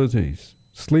and abilities.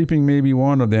 Sleeping may be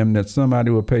one of them that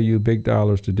somebody will pay you big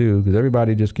dollars to do, because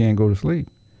everybody just can't go to sleep.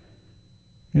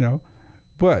 You know,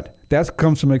 but that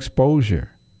comes from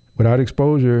exposure. Without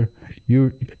exposure,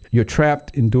 you're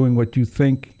trapped in doing what you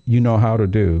think you know how to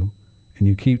do, and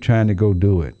you keep trying to go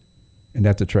do it, and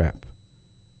that's a trap.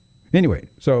 Anyway,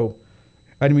 so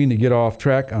I didn't mean to get off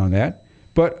track on that,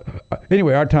 but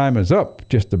anyway, our time is up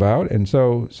just about, and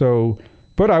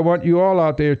but I want you all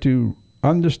out there to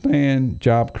understand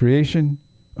job creation,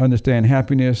 understand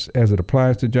happiness as it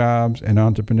applies to jobs and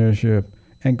entrepreneurship,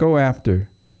 and go after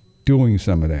doing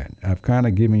some of that. I've kind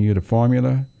of given you the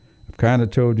formula. I've kind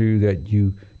of told you that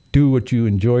you do what you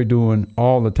enjoy doing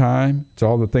all the time. It's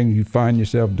all the things you find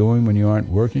yourself doing when you aren't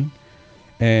working.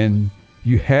 And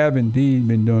you have indeed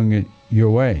been doing it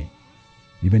your way.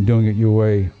 You've been doing it your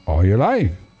way all your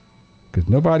life, because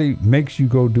nobody makes you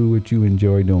go do what you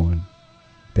enjoy doing.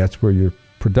 That's where you're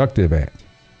productive at.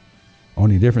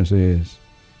 Only difference is,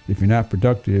 if you're not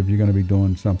productive, you're going to be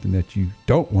doing something that you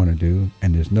don't want to do,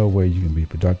 and there's no way you can be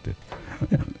productive.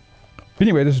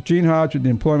 Anyway, this is Gene Hodge with the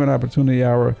Employment Opportunity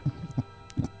Hour.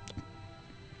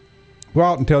 Go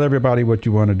out and tell everybody what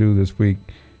you want to do this week.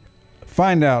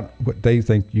 Find out what they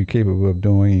think you're capable of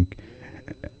doing.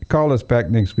 Call us back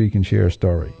next week and share a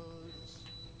story.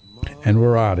 And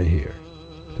we're out of here.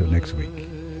 Till next week.